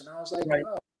practice. And I was like,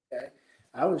 oh, okay.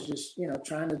 I was just,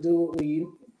 trying to do what we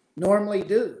normally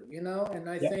do, and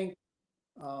I think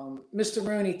Mr.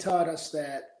 Rooney taught us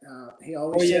that. He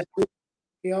always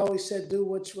said, do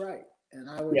what's right. And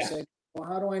I would say, well,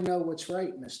 how do I know what's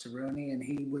right, Mr. Rooney? And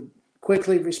he would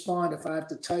quickly respond, if I have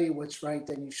to tell you what's right,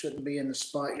 then you shouldn't be in the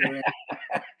spot you're in.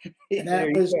 And that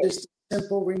was just a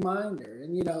simple reminder.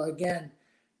 And, again,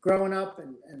 growing up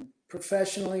and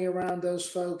professionally around those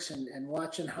folks and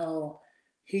watching how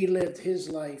he lived his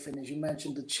life, and as you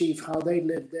mentioned, the Chief, how they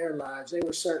lived their lives, they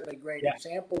were certainly great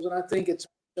examples. And I think it's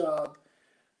our job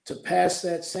to pass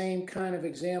that same kind of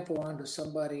example on to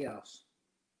somebody else.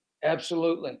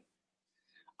 Absolutely.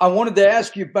 I wanted to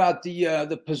ask you about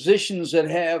the positions that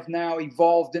have now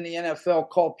evolved in the NFL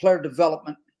called player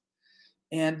development.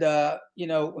 And,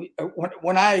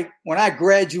 when I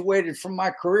graduated from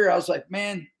my career, I was like,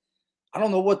 man, I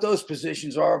don't know what those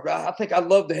positions are, but I think I'd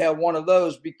love to have one of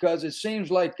those, because it seems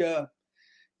like,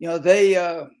 they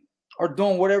are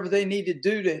doing whatever they need to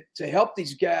do to help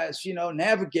these guys,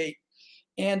 navigate.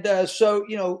 And so,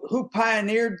 who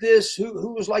pioneered this?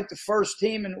 Who was like the first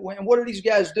team, and what do these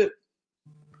guys do?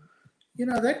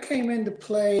 That came into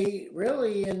play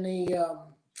really in the,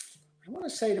 I want to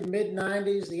say the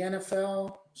mid-'90s. The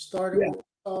NFL started with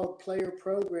called player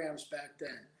programs back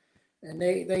then. And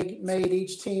they made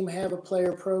each team have a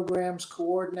player programs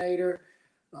coordinator.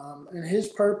 And his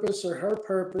purpose or her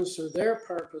purpose or their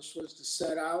purpose was to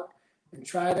set out and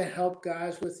try to help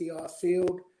guys with the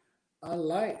off-field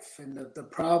life and the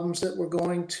problems that were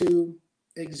going to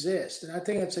exist. And I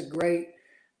think it's a great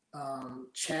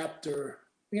chapter.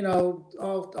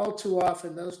 All too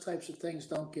often those types of things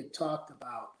don't get talked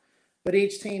about. But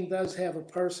each team does have a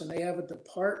person. They have a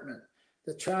department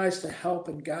that tries to help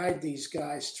and guide these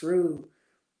guys through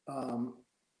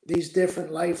these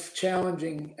different life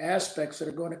challenging aspects that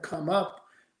are going to come up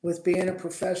with being a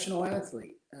professional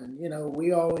athlete. And,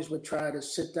 we always would try to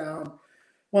sit down.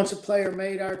 Once a player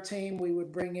made our team, we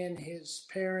would bring in his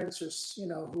parents or,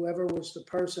 whoever was the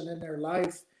person in their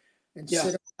life and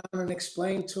sit down and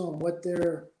explain to them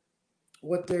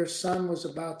what their son was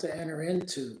about to enter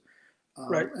into.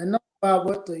 And not about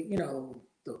what the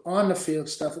on the field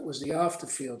stuff, it was the off the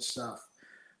field stuff.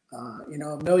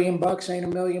 $1 million ain't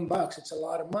 $1 million. It's a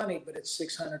lot of money, but it's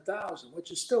 $600,000,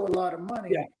 which is still a lot of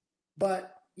money. Yeah.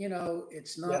 But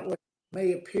it's not what it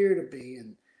may appear to be.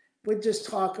 And we just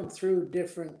talk them through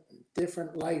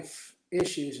different life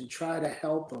issues and try to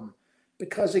help them.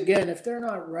 Because again, if they're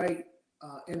not right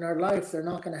in their life, they're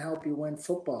not going to help you win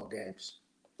football games.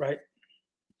 Right.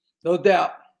 No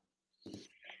doubt.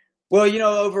 Well,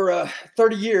 over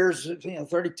 30 years,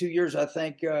 32 years, I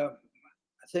think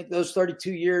those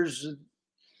 32 years,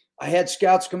 I had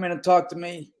scouts come in and talk to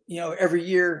me, every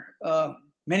year,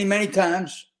 many, many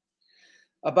times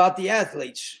about the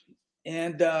athletes.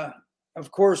 And, of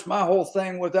course, my whole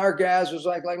thing with our guys was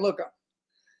like, look,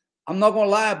 I'm not going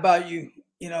to lie about you.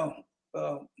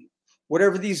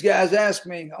 Whatever these guys ask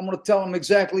me, I'm going to tell them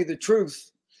exactly the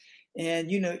truth.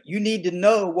 And, you need to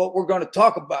know what we're going to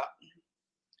talk about.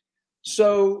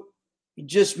 So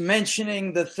just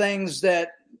mentioning the things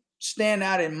that stand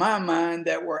out in my mind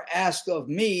that were asked of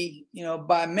me,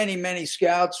 by many, many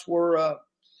scouts were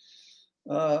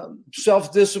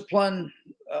self-discipline,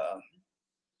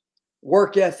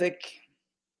 work ethic,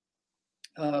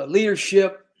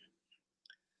 leadership.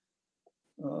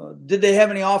 Did they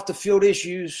have any off-the-field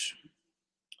issues?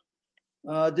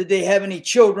 Did they have any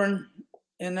children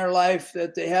in their life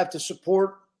that they have to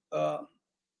support?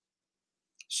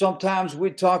 Sometimes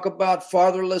we talk about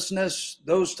fatherlessness,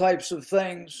 those types of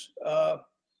things,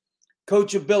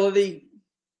 coachability,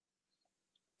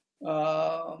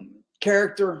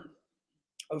 character,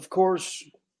 of course,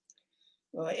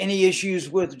 any issues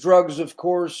with drugs, of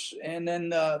course, and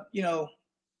then,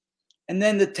 and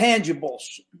then the tangibles.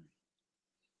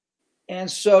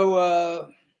 And so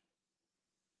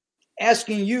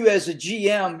asking you as a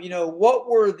GM, what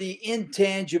were the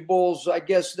intangibles, I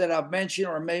guess, that I've mentioned,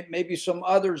 or maybe some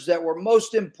others that were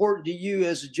most important to you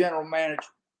as a general manager?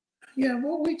 Yeah,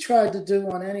 what we tried to do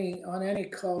on any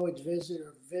college visit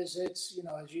or visits,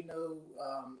 as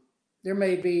there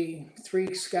may be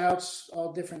 3 scouts,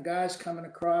 all different guys coming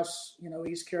across,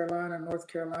 East Carolina, North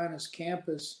Carolina's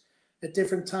campus at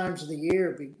different times of the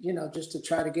year, just to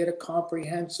try to get a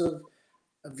comprehensive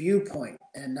viewpoint.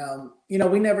 And,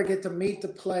 we never get to meet the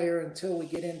player until we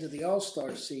get into the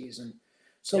All-Star season.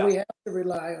 So we have to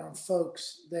rely on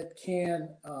folks that can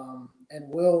and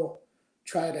will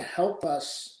try to help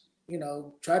us,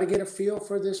 try to get a feel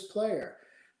for this player.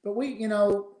 But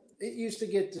it used to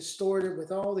get distorted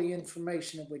with all the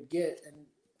information it would get. And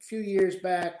a few years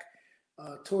back,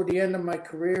 toward the end of my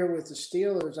career with the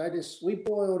Steelers, we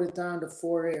boiled it down to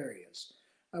 4 areas.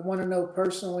 I want to know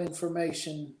personal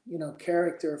information,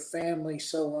 character, family,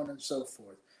 so on and so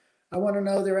forth. I want to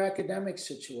know their academic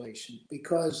situation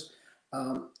because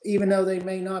even though they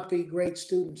may not be great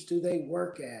students, do they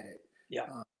work at it?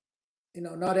 Yeah.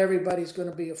 Not everybody's going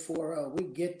to be a 4.0. We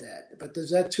get that. But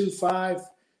does that 2.5,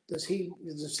 does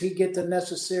he get the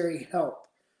necessary help?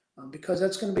 Because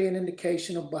that's going to be an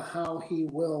indication about how he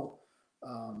will,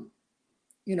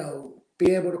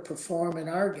 be able to perform in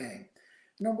our game.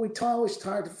 We always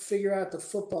try to figure out the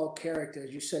football character,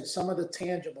 as you said, some of the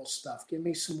tangible stuff. Give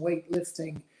me some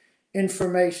weightlifting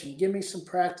information. Give me some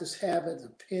practice habits,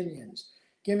 opinions.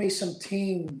 Give me some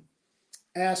team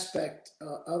aspect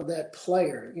of that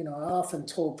player. I often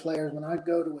told players when I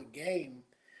go to a game,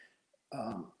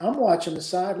 I'm watching the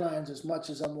sidelines as much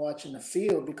as I'm watching the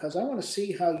field because I want to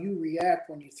see how you react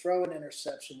when you throw an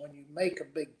interception, when you make a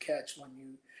big catch, when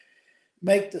you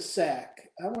make the sack.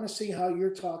 I want to see how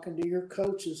you're talking to your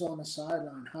coaches on the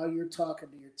sideline, how you're talking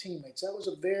to your teammates. That was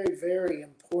a very, very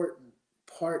important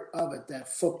part of it, that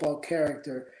football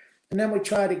character. And then we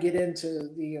try to get into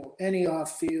any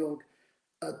off-field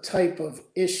type of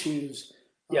issues.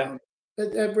 Yeah.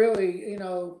 That really,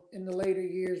 in the later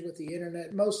years with the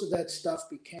internet, most of that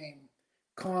stuff became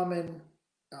common,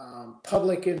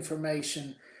 public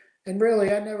information. And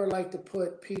really, I never like to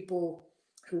put people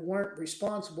who weren't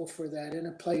responsible for that in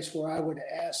a place where I would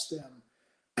ask them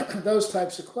those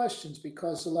types of questions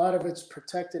because a lot of it's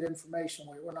protected information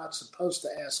we're not supposed to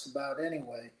ask about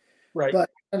anyway. Right. But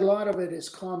a lot of it is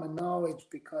common knowledge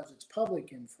because it's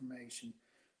public information.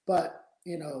 But,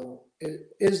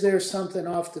 is there something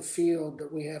off the field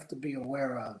that we have to be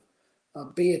aware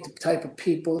of? Be it the type of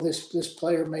people this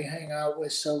player may hang out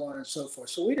with, so on and so forth.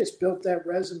 So we just built that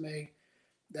resume,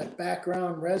 that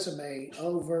background resume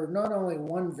over not only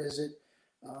one visit,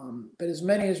 but as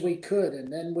many as we could.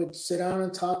 And then we'd sit down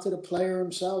and talk to the player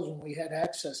themselves when we had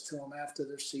access to them after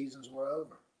their seasons were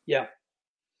over. Yeah.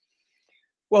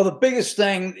 Well, the biggest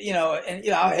thing,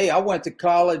 hey, I went to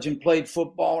college and played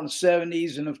football in the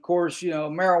 70s. And of course,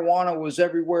 marijuana was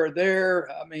everywhere there.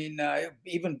 I mean,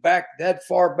 even back that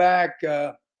far back,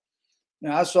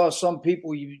 I saw some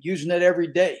people using it every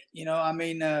day,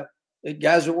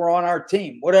 guys that were on our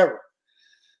team, whatever.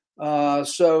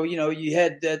 So, you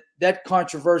had that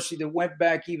controversy that went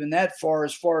back even that far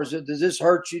as does this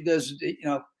hurt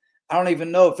you? I don't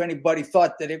even know if anybody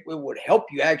thought that it would help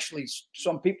you. Actually,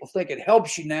 some people think it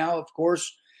helps you now, of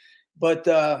course. But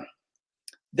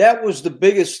that was the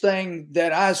biggest thing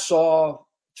that I saw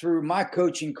through my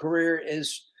coaching career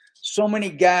is so many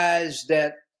guys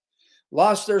that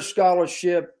lost their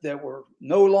scholarship, that were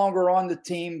no longer on the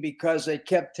team because they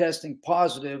kept testing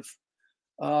positive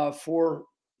for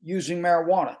using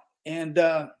marijuana. And,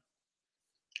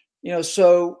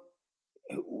 so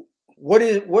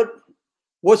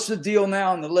what's the deal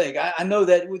now in the league? I know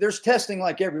that there's testing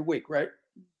like every week, right?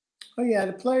 Oh yeah,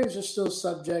 the players are still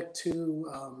subject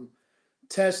to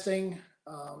testing.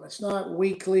 It's not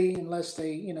weekly unless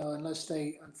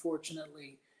they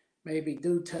unfortunately maybe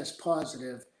do test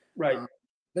positive. Right.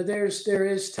 But there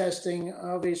is testing.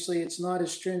 Obviously, it's not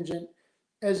as stringent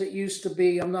as it used to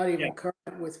be. I'm not even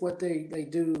current with what they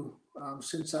do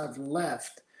since I've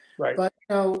left. Right. But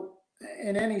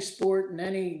in any sport, in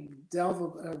any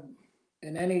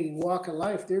in any walk of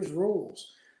life, there's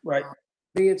rules. Right.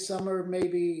 Be it some are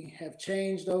maybe have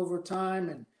changed over time,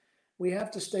 and we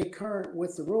have to stay current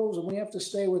with the rules, and we have to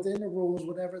stay within the rules,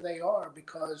 whatever they are,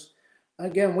 because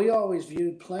again, we always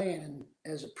viewed playing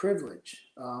as a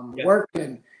privilege.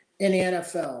 Working in the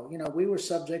NFL, we were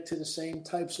subject to the same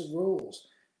types of rules,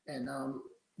 and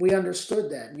we understood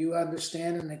that, and you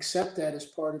understand and accept that as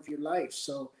part of your life.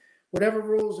 So whatever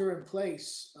rules are in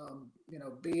place,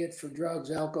 be it for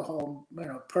drugs, alcohol,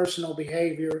 personal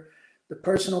behavior, the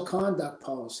personal conduct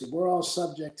policy, we're all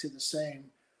subject to the same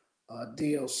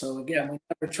deal. So again, we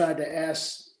never tried to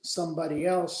ask somebody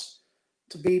else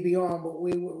to be beyond what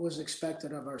was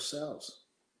expected of ourselves.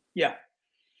 Yeah.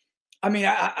 I mean,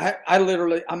 I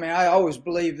literally, I mean, I always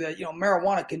believe that,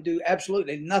 marijuana can do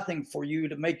absolutely nothing for you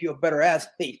to make you a better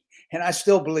athlete. And I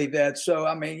still believe that. So,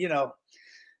 I mean,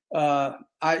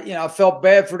 I felt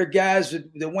bad for the guys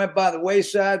that went by the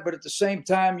wayside, but at the same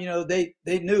time, they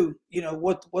knew,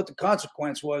 what the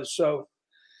consequence was. So,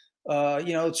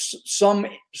 some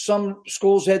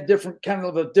schools had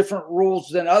different rules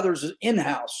than others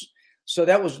in-house. So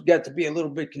that got to be a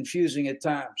little bit confusing at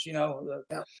times,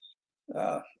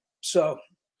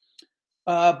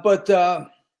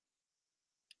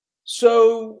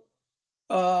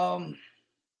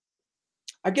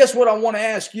 I guess what I want to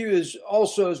ask you is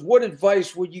what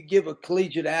advice would you give a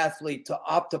collegiate athlete to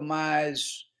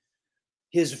optimize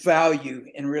his value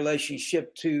in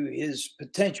relationship to his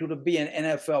potential to be an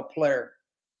NFL player?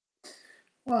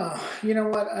 Well, you know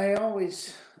what? I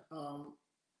always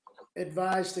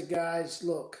advise the guys,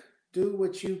 look, do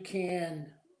what you can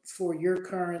for your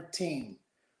current team,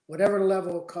 whatever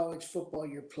level of college football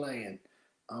you're playing.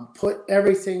 Put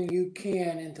everything you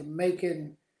can into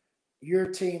making your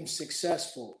team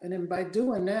successful. And then by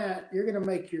doing that, you're going to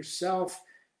make yourself,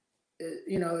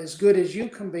 as good as you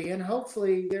can be. And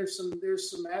hopefully there's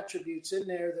some attributes in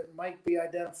there that might be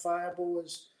identifiable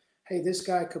as, hey, this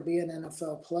guy could be an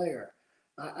NFL player.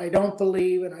 I don't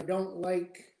believe, and I don't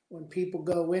like when people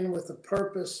go in with the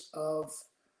purpose of,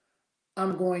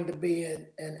 I'm going to be an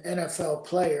NFL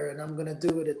player and I'm going to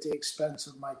do it at the expense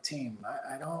of my team.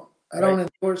 I don't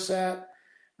endorse that.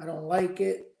 I don't like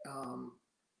it.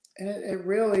 And it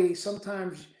really,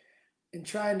 sometimes in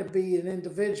trying to be an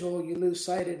individual, you lose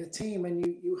sight of the team and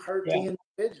you hurt the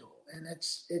individual. And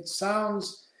it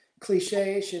sounds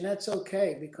cliche-ish, and that's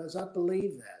okay, because I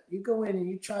believe that. You go in and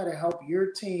you try to help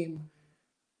your team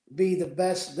be the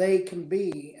best they can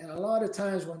be. And a lot of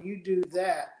times when you do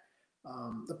that,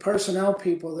 the personnel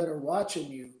people that are watching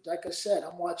you, like I said,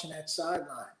 I'm watching that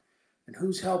sideline and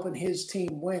who's helping his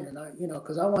team win. And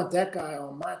because I want that guy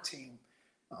on my team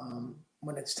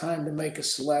when it's time to make a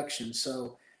selection.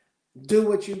 So do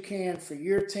what you can for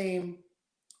your team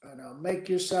and make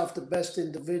yourself the best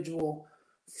individual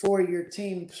for your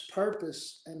team's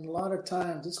purpose. And a lot of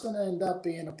times it's going to end up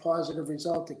being a positive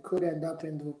result that could end up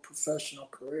into a professional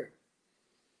career.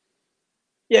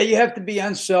 Yeah, you have to be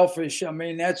unselfish. I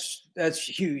mean, that's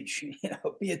huge.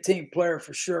 Be a team player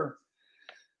for sure.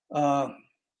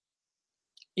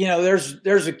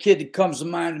 There's a kid that comes to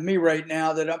mind to me right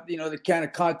now that that kind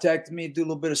of contacted me and do a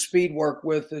little bit of speed work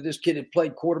with. This kid had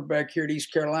played quarterback here at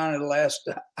East Carolina the last,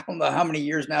 I don't know how many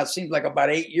years now. It seems like about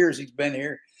 8 years he's been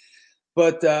here,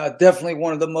 but definitely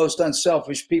one of the most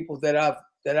unselfish people that I've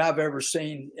ever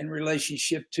seen in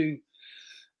relationship to,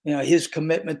 his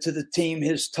commitment to the team,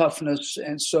 his toughness,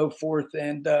 and so forth.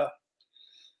 And,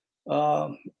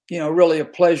 really a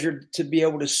pleasure to be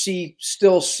able to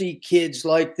still see kids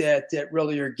like that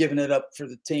really are giving it up for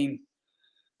the team.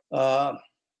 And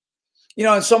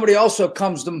somebody also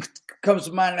comes to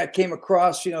mind that I came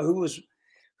across, who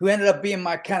ended up being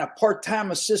my kind of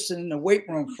part-time assistant in the weight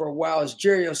room for a while, is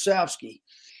Jerry Osowski,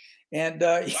 and,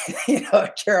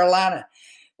 Carolina.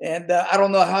 And I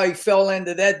don't know how he fell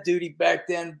into that duty back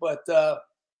then, but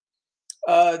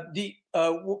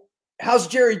how's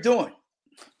Jerry doing?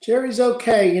 Jerry's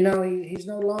okay. He's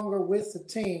no longer with the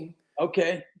team.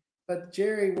 Okay. But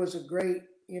Jerry was a great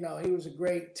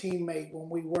teammate when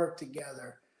we worked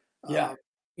together. Yeah.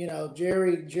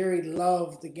 Jerry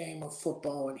loved the game of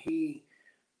football, and he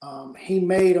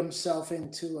made himself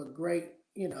into a great,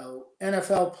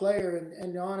 NFL player.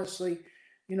 And honestly,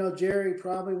 Jerry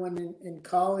probably when in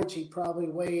college, he probably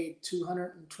weighed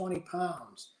 220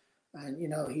 pounds. And,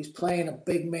 he's playing a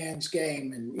big man's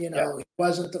game. And, he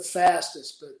wasn't the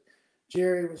fastest, but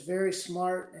Jerry was very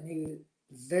smart and he was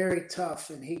very tough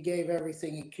and he gave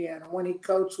everything he can. And when he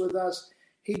coached with us,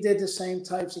 he did the same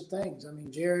types of things. I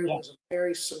mean, Jerry was a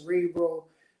very cerebral,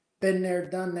 been there,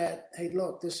 done that. Hey,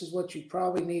 look, this is what you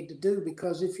probably need to do,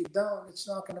 because if you don't, it's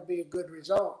not going to be a good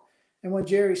result. And when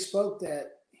Jerry spoke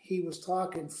that, he was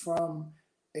talking from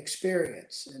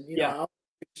experience. And, I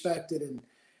respected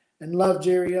and loved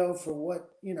Jerry O for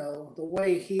what, the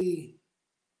way he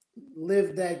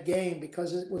lived that game,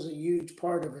 because it was a huge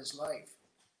part of his life.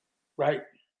 Right.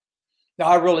 No,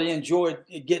 I really enjoyed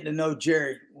getting to know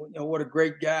Jerry. What a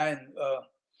great guy. And,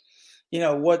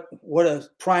 what a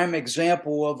prime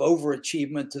example of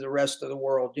overachievement to the rest of the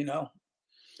world,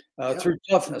 through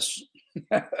toughness.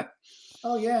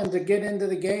 Oh, yeah. And to get into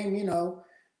the game,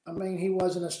 I mean, he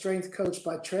wasn't a strength coach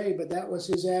by trade, but that was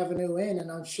his avenue in.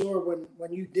 And I'm sure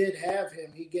when you did have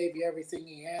him, he gave you everything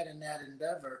he had in that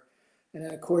endeavor. And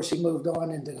then, of course, he moved on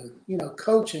into,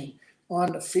 coaching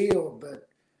on the field. But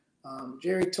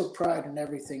Jerry took pride in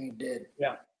everything he did.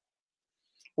 Yeah.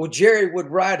 Well, Jerry would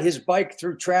ride his bike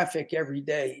through traffic every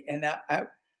day. And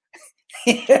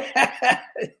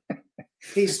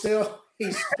he still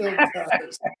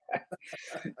does.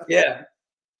 Yeah.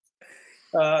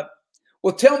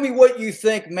 Well, tell me what you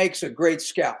think makes a great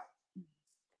scout.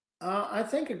 I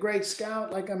think a great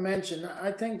scout, like I mentioned,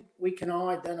 I think we can all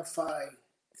identify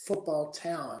football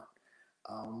talent.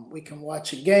 We can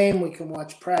watch a game, we can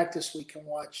watch practice, we can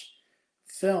watch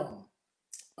film.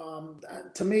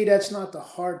 To me, that's not the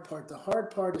hard part. The hard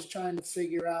part is trying to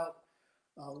figure out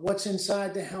what's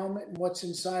inside the helmet and what's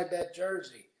inside that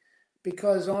jersey.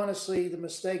 Because honestly, the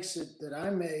mistakes that I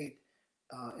made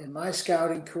in my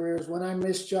scouting career is when I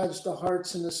misjudged the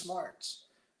hearts and the smarts.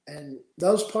 And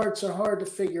those parts are hard to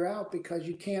figure out because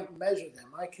you can't measure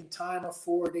them. I can time a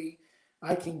 40.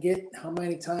 I can get how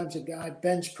many times a guy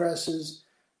bench presses,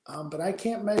 but I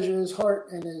can't measure his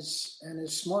heart and his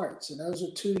smarts. And those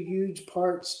are two huge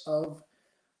parts of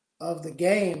the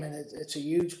game, and it's a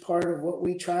huge part of what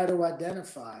we try to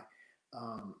identify.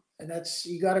 And that's,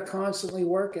 you got to constantly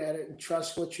work at it and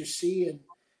trust what you're seeing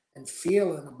and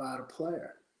feeling about a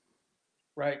player.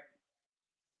 Right.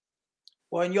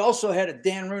 Well, and you also had a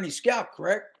Dan Rooney scout,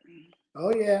 correct?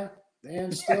 Oh, yeah.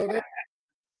 Dan's still there.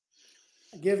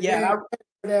 Give Dan credit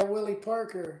for that Willie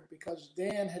Parker, because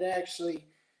Dan had actually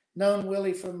known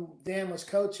Willie from Dan was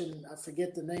coaching. I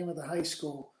forget the name of the high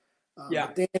school.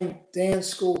 Dan's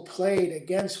school played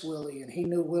against Willie, and he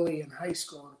knew Willie in high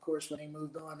school. And, of course, when he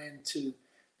moved on into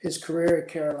his career at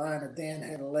Carolina, Dan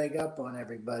had a leg up on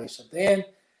everybody. So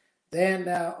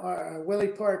Willie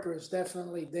Parker is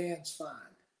definitely Dan's find.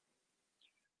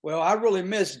 Well, I really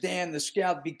miss Dan the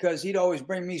scout because he'd always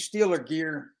bring me Steeler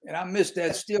gear, and I miss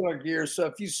that Steeler gear. So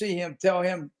if you see him, tell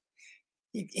him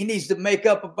he needs to make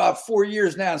up about 4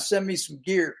 years now and send me some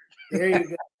gear. There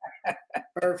you go.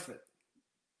 Perfect.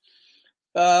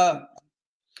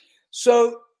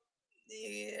 So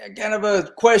kind of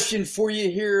a question for you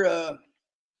here.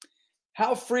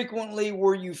 How frequently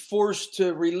were you forced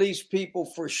to release people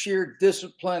for sheer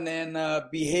discipline and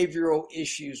behavioral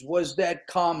issues? Was that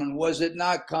common? Was it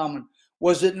not common?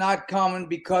 Was it not common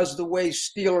because of the way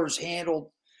Steelers handled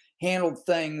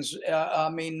things?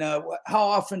 How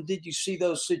often did you see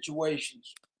those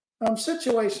situations?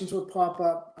 Situations would pop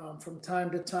up from time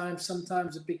to time.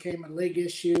 Sometimes it became a league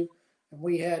issue, and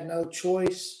we had no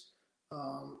choice.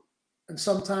 And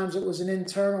sometimes it was an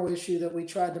internal issue that we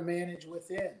tried to manage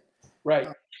within. Right.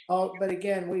 But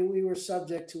again, we were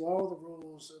subject to all the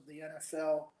rules of the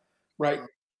NFL. Right.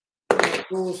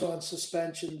 Rules on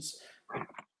suspensions,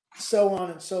 so on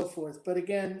and so forth. But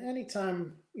again,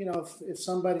 anytime, if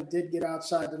somebody did get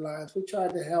outside the lines, we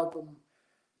tried to help them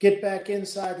get back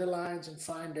inside the lines and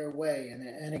find their way.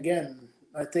 And again,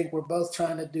 I think we're both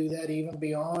trying to do that even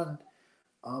beyond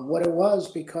what it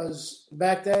was, because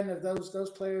back then those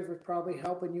players were probably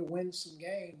helping you win some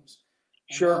games.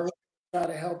 Sure. Try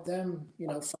to help them,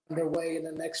 find their way in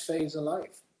the next phase of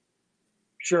life.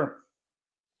 Sure.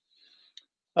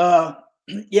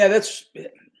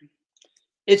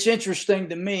 It's interesting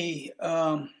to me,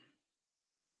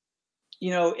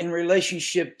 in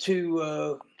relationship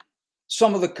to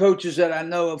some of the coaches that I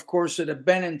know, of course, that have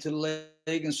been into the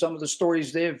league and some of the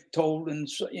stories they've told. And,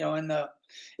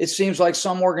 it seems like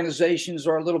some organizations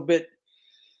are a little bit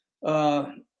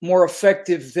more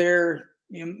effective there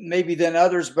maybe than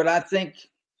others, but I think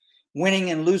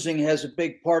winning and losing has a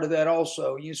big part of that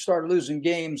also. You start losing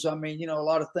games, a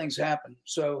lot of things happen.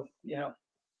 So,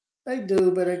 They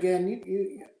do, but again,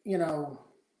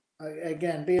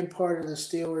 again, being part of the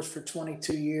Steelers for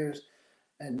 22 years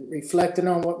and reflecting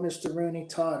on what Mr. Rooney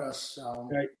taught us,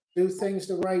 right. Do things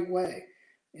the right way.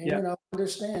 And,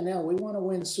 understand now we want to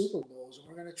win Super Bowls, and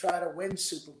we're going to try to win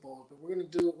Super Bowls, but we're going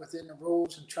to do it within the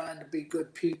rules and trying to be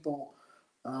good people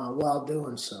while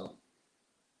doing so.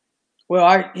 Well,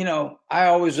 I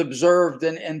always observed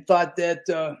and thought that,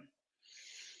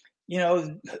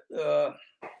 the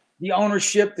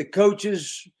ownership, the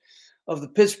coaches of the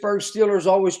Pittsburgh Steelers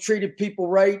always treated people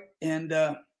right. And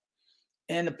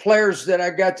the players that I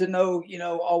got to know,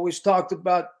 always talked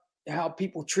about how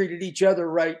people treated each other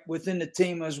right within the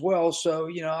team as well. So,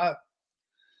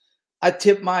 I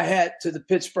tip my hat to the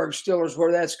Pittsburgh Steelers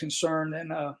where that's concerned.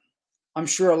 And I'm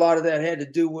sure a lot of that had to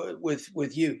do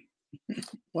with you.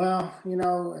 Well,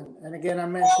 and again, I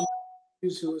mentioned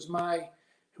who was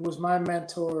my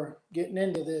mentor getting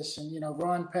into this, and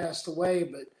Ron passed away,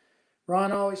 but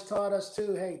Ron always taught us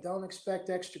too, hey, don't expect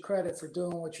extra credit for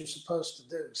doing what you're supposed to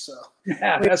do. So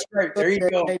yeah, that's great. There you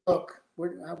go. Hey, look,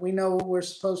 we know what we're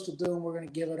supposed to do, and we're going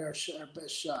to give it our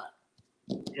best shot.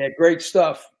 Yeah, great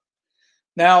stuff.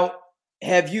 Now,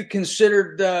 have you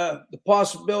considered the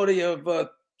possibility of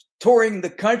touring the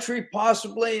country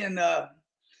possibly, and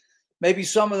maybe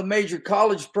some of the major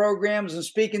college programs and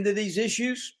speaking to these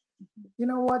issues? You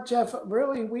know what, Jeff?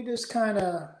 Really, we just kind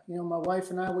of, my wife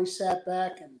and I, we sat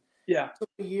back and took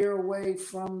a year away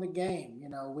from the game.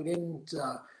 We didn't.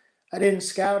 I didn't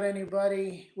scout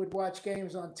anybody. Would watch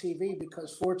games on TV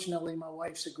because, fortunately, my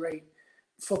wife's a great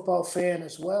football fan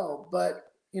as well. But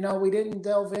we didn't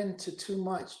delve into too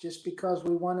much just because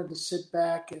we wanted to sit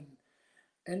back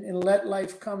and let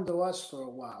life come to us for a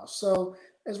while. So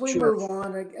as we move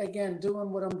on, again,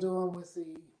 doing what I'm doing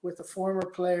with the former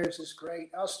players is great.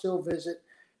 I'll still visit,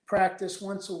 practice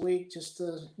once a week just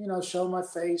to, show my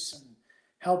face and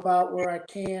help out where I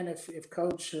can. If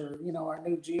Coach or, our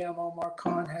new GM, Omar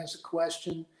Khan, has a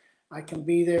question, I can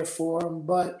be there for him.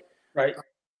 But right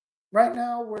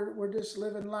now we're just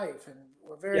living life, and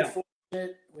we're very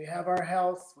fortunate. We have our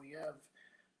health.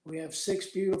 We have 6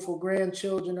 beautiful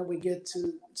grandchildren that we get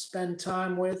to spend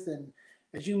time with. And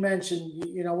as you mentioned,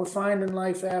 we're finding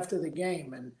life after the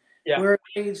game, and where it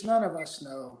leads, none of us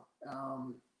know.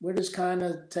 We're just kind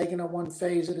of taking it one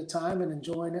phase at a time and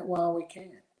enjoying it while we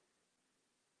can.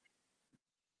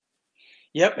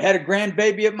 Yep, had a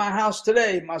grandbaby at my house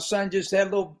today. My son just had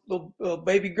a little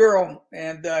baby girl,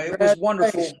 and it was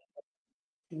wonderful.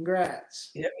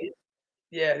 Congrats.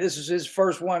 Yeah, this is his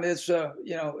first one. It's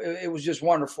it was just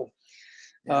wonderful.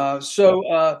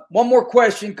 So one more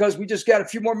question, because we just got a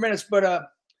few more minutes, but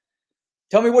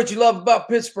tell me what you love about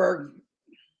Pittsburgh.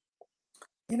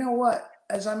 You know what?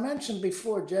 As I mentioned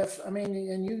before, Jeff, I mean,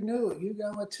 and you knew it, you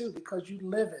know it too, because you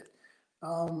live it.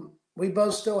 We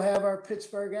both still have our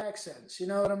Pittsburgh accents. You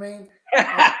know what I mean?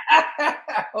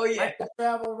 Oh, yeah. I could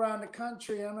travel around the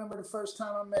country. I remember the first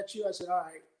time I met you, I said, all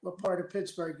right, what part of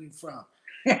Pittsburgh are you from?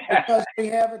 Because we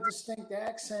have a distinct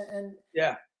accent.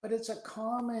 But it's a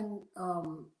common,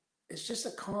 it's just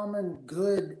a common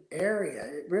good area.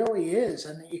 It really is.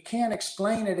 And you can't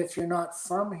explain it if you're not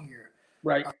from here.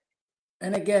 Right.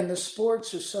 And again, the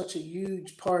sports are such a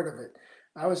huge part of it.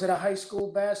 I was at a high school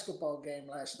basketball game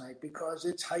last night because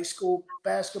it's high school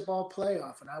basketball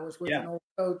playoff. And I was with an old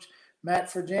coach, Matt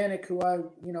Furjanic, who I,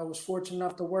 was fortunate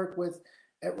enough to work with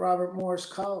at Robert Morris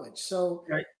College. So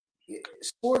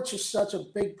sports are such a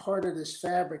big part of this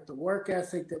fabric. The work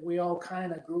ethic that we all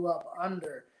kind of grew up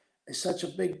under is such a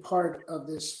big part of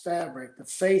this fabric. The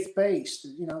faith-based,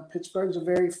 Pittsburgh's a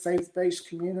very faith-based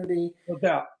community. No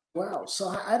doubt. Wow. So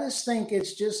I just think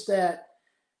it's just that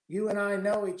you and I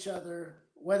know each other,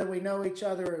 whether we know each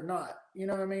other or not. You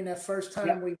know what I mean? That first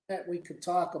time we met, we could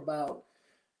talk about,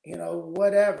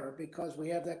 whatever, because we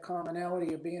have that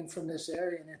commonality of being from this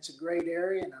area, and it's a great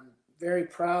area, and I'm very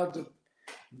proud to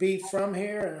be from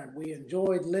here, and we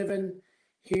enjoyed living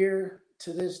here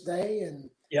to this day, and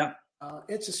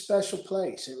it's a special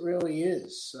place. It really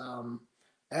is.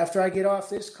 After I get off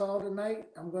this call tonight,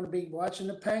 I'm going to be watching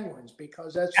the Penguins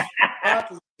because that's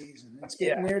hockey season. It's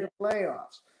getting near the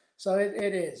playoffs. So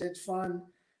it is. It's fun,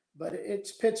 but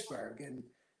it's Pittsburgh. And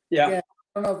again,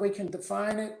 I don't know if we can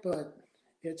define it, but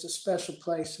it's a special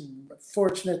place, and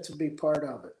fortunate to be part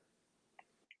of it.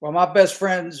 Well, my best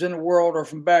friends in the world are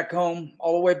from back home,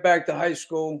 all the way back to high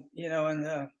school,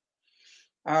 and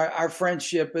our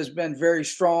friendship has been very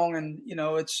strong. And,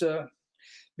 it's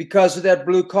because of that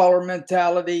blue collar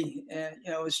mentality. And,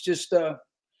 it's just,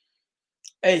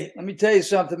 hey, let me tell you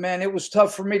something, man. It was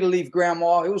tough for me to leave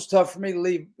Grandma. It was tough for me to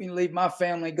leave my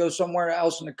family, go somewhere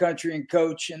else in the country and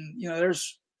coach. And,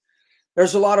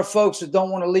 there's a lot of folks that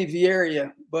don't want to leave the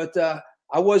area, but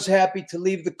I was happy to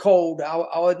leave the cold.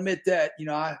 I'll admit that.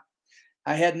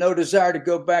 I had no desire to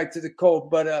go back to the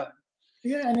cold, but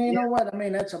and you know what? I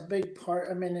mean, that's a big part.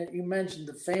 I mean, you mentioned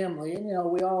the family, and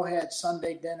we all had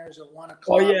Sunday dinners at 1:00.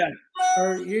 Oh yeah,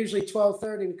 or usually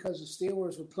 12:30 because the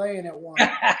Steelers were playing at 1.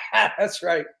 That's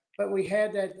right. But we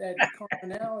had that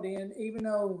commonality, and even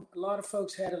though a lot of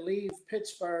folks had to leave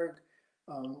Pittsburgh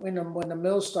when the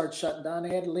mills start shutting down,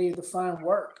 they had to leave to find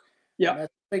work. Yeah,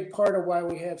 that's a big part of why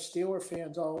we have Steeler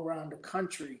fans all around the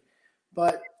country.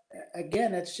 But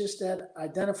again, it's just that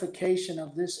identification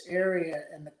of this area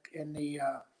and the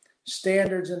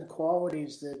standards and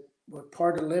qualities that were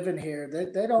part of living here.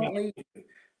 They don't leave you.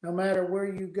 No matter where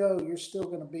you go, you're still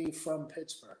going to be from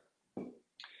Pittsburgh.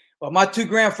 Well, my 2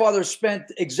 grandfathers spent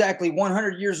exactly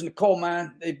 100 years in the coal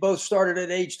mine. They both started at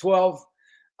age 12.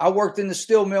 I worked in the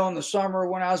steel mill in the summer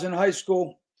when I was in high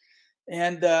school.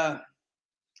 And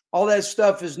all that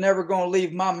stuff is never going to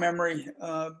leave my memory.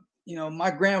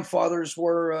 My grandfathers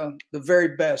were the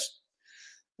very best.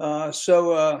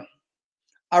 So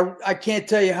I can't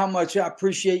tell you how much I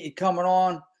appreciate you coming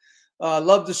on.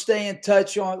 Love to stay in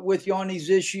touch with you on these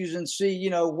issues and see,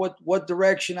 what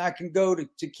direction I can go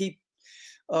to keep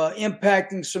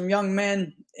impacting some young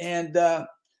men. And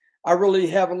I really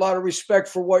have a lot of respect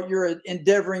for what you're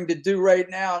endeavoring to do right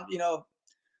now.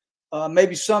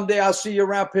 Maybe someday I'll see you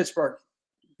around Pittsburgh.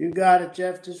 You got it,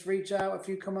 Jeff. Just reach out. If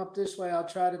you come up this way, I'll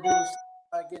try to do this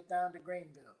if I get down to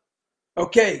Greenville.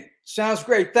 Okay. Sounds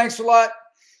great. Thanks a lot.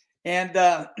 And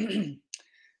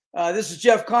this is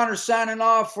Jeff Connors signing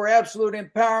off for Absolute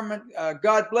Empowerment.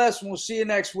 God bless, and we'll see you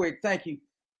next week. Thank you.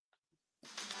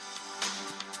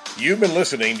 You've been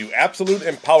listening to Absolute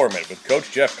Empowerment with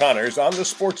Coach Jeff Connors on The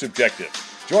Sports Objective.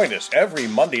 Join us every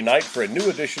Monday night for a new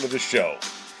edition of the show.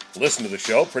 Listen to the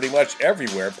show pretty much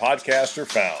everywhere podcasts are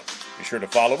found. Be sure to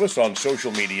follow us on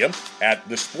social media at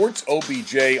The Sports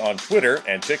OBJ on Twitter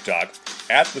and TikTok,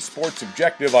 at The Sports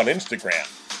Objective on Instagram.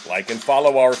 Like and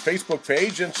follow our Facebook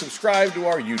page and subscribe to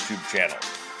our YouTube channel.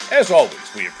 As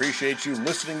always, we appreciate you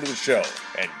listening to the show.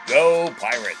 And go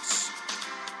Pirates!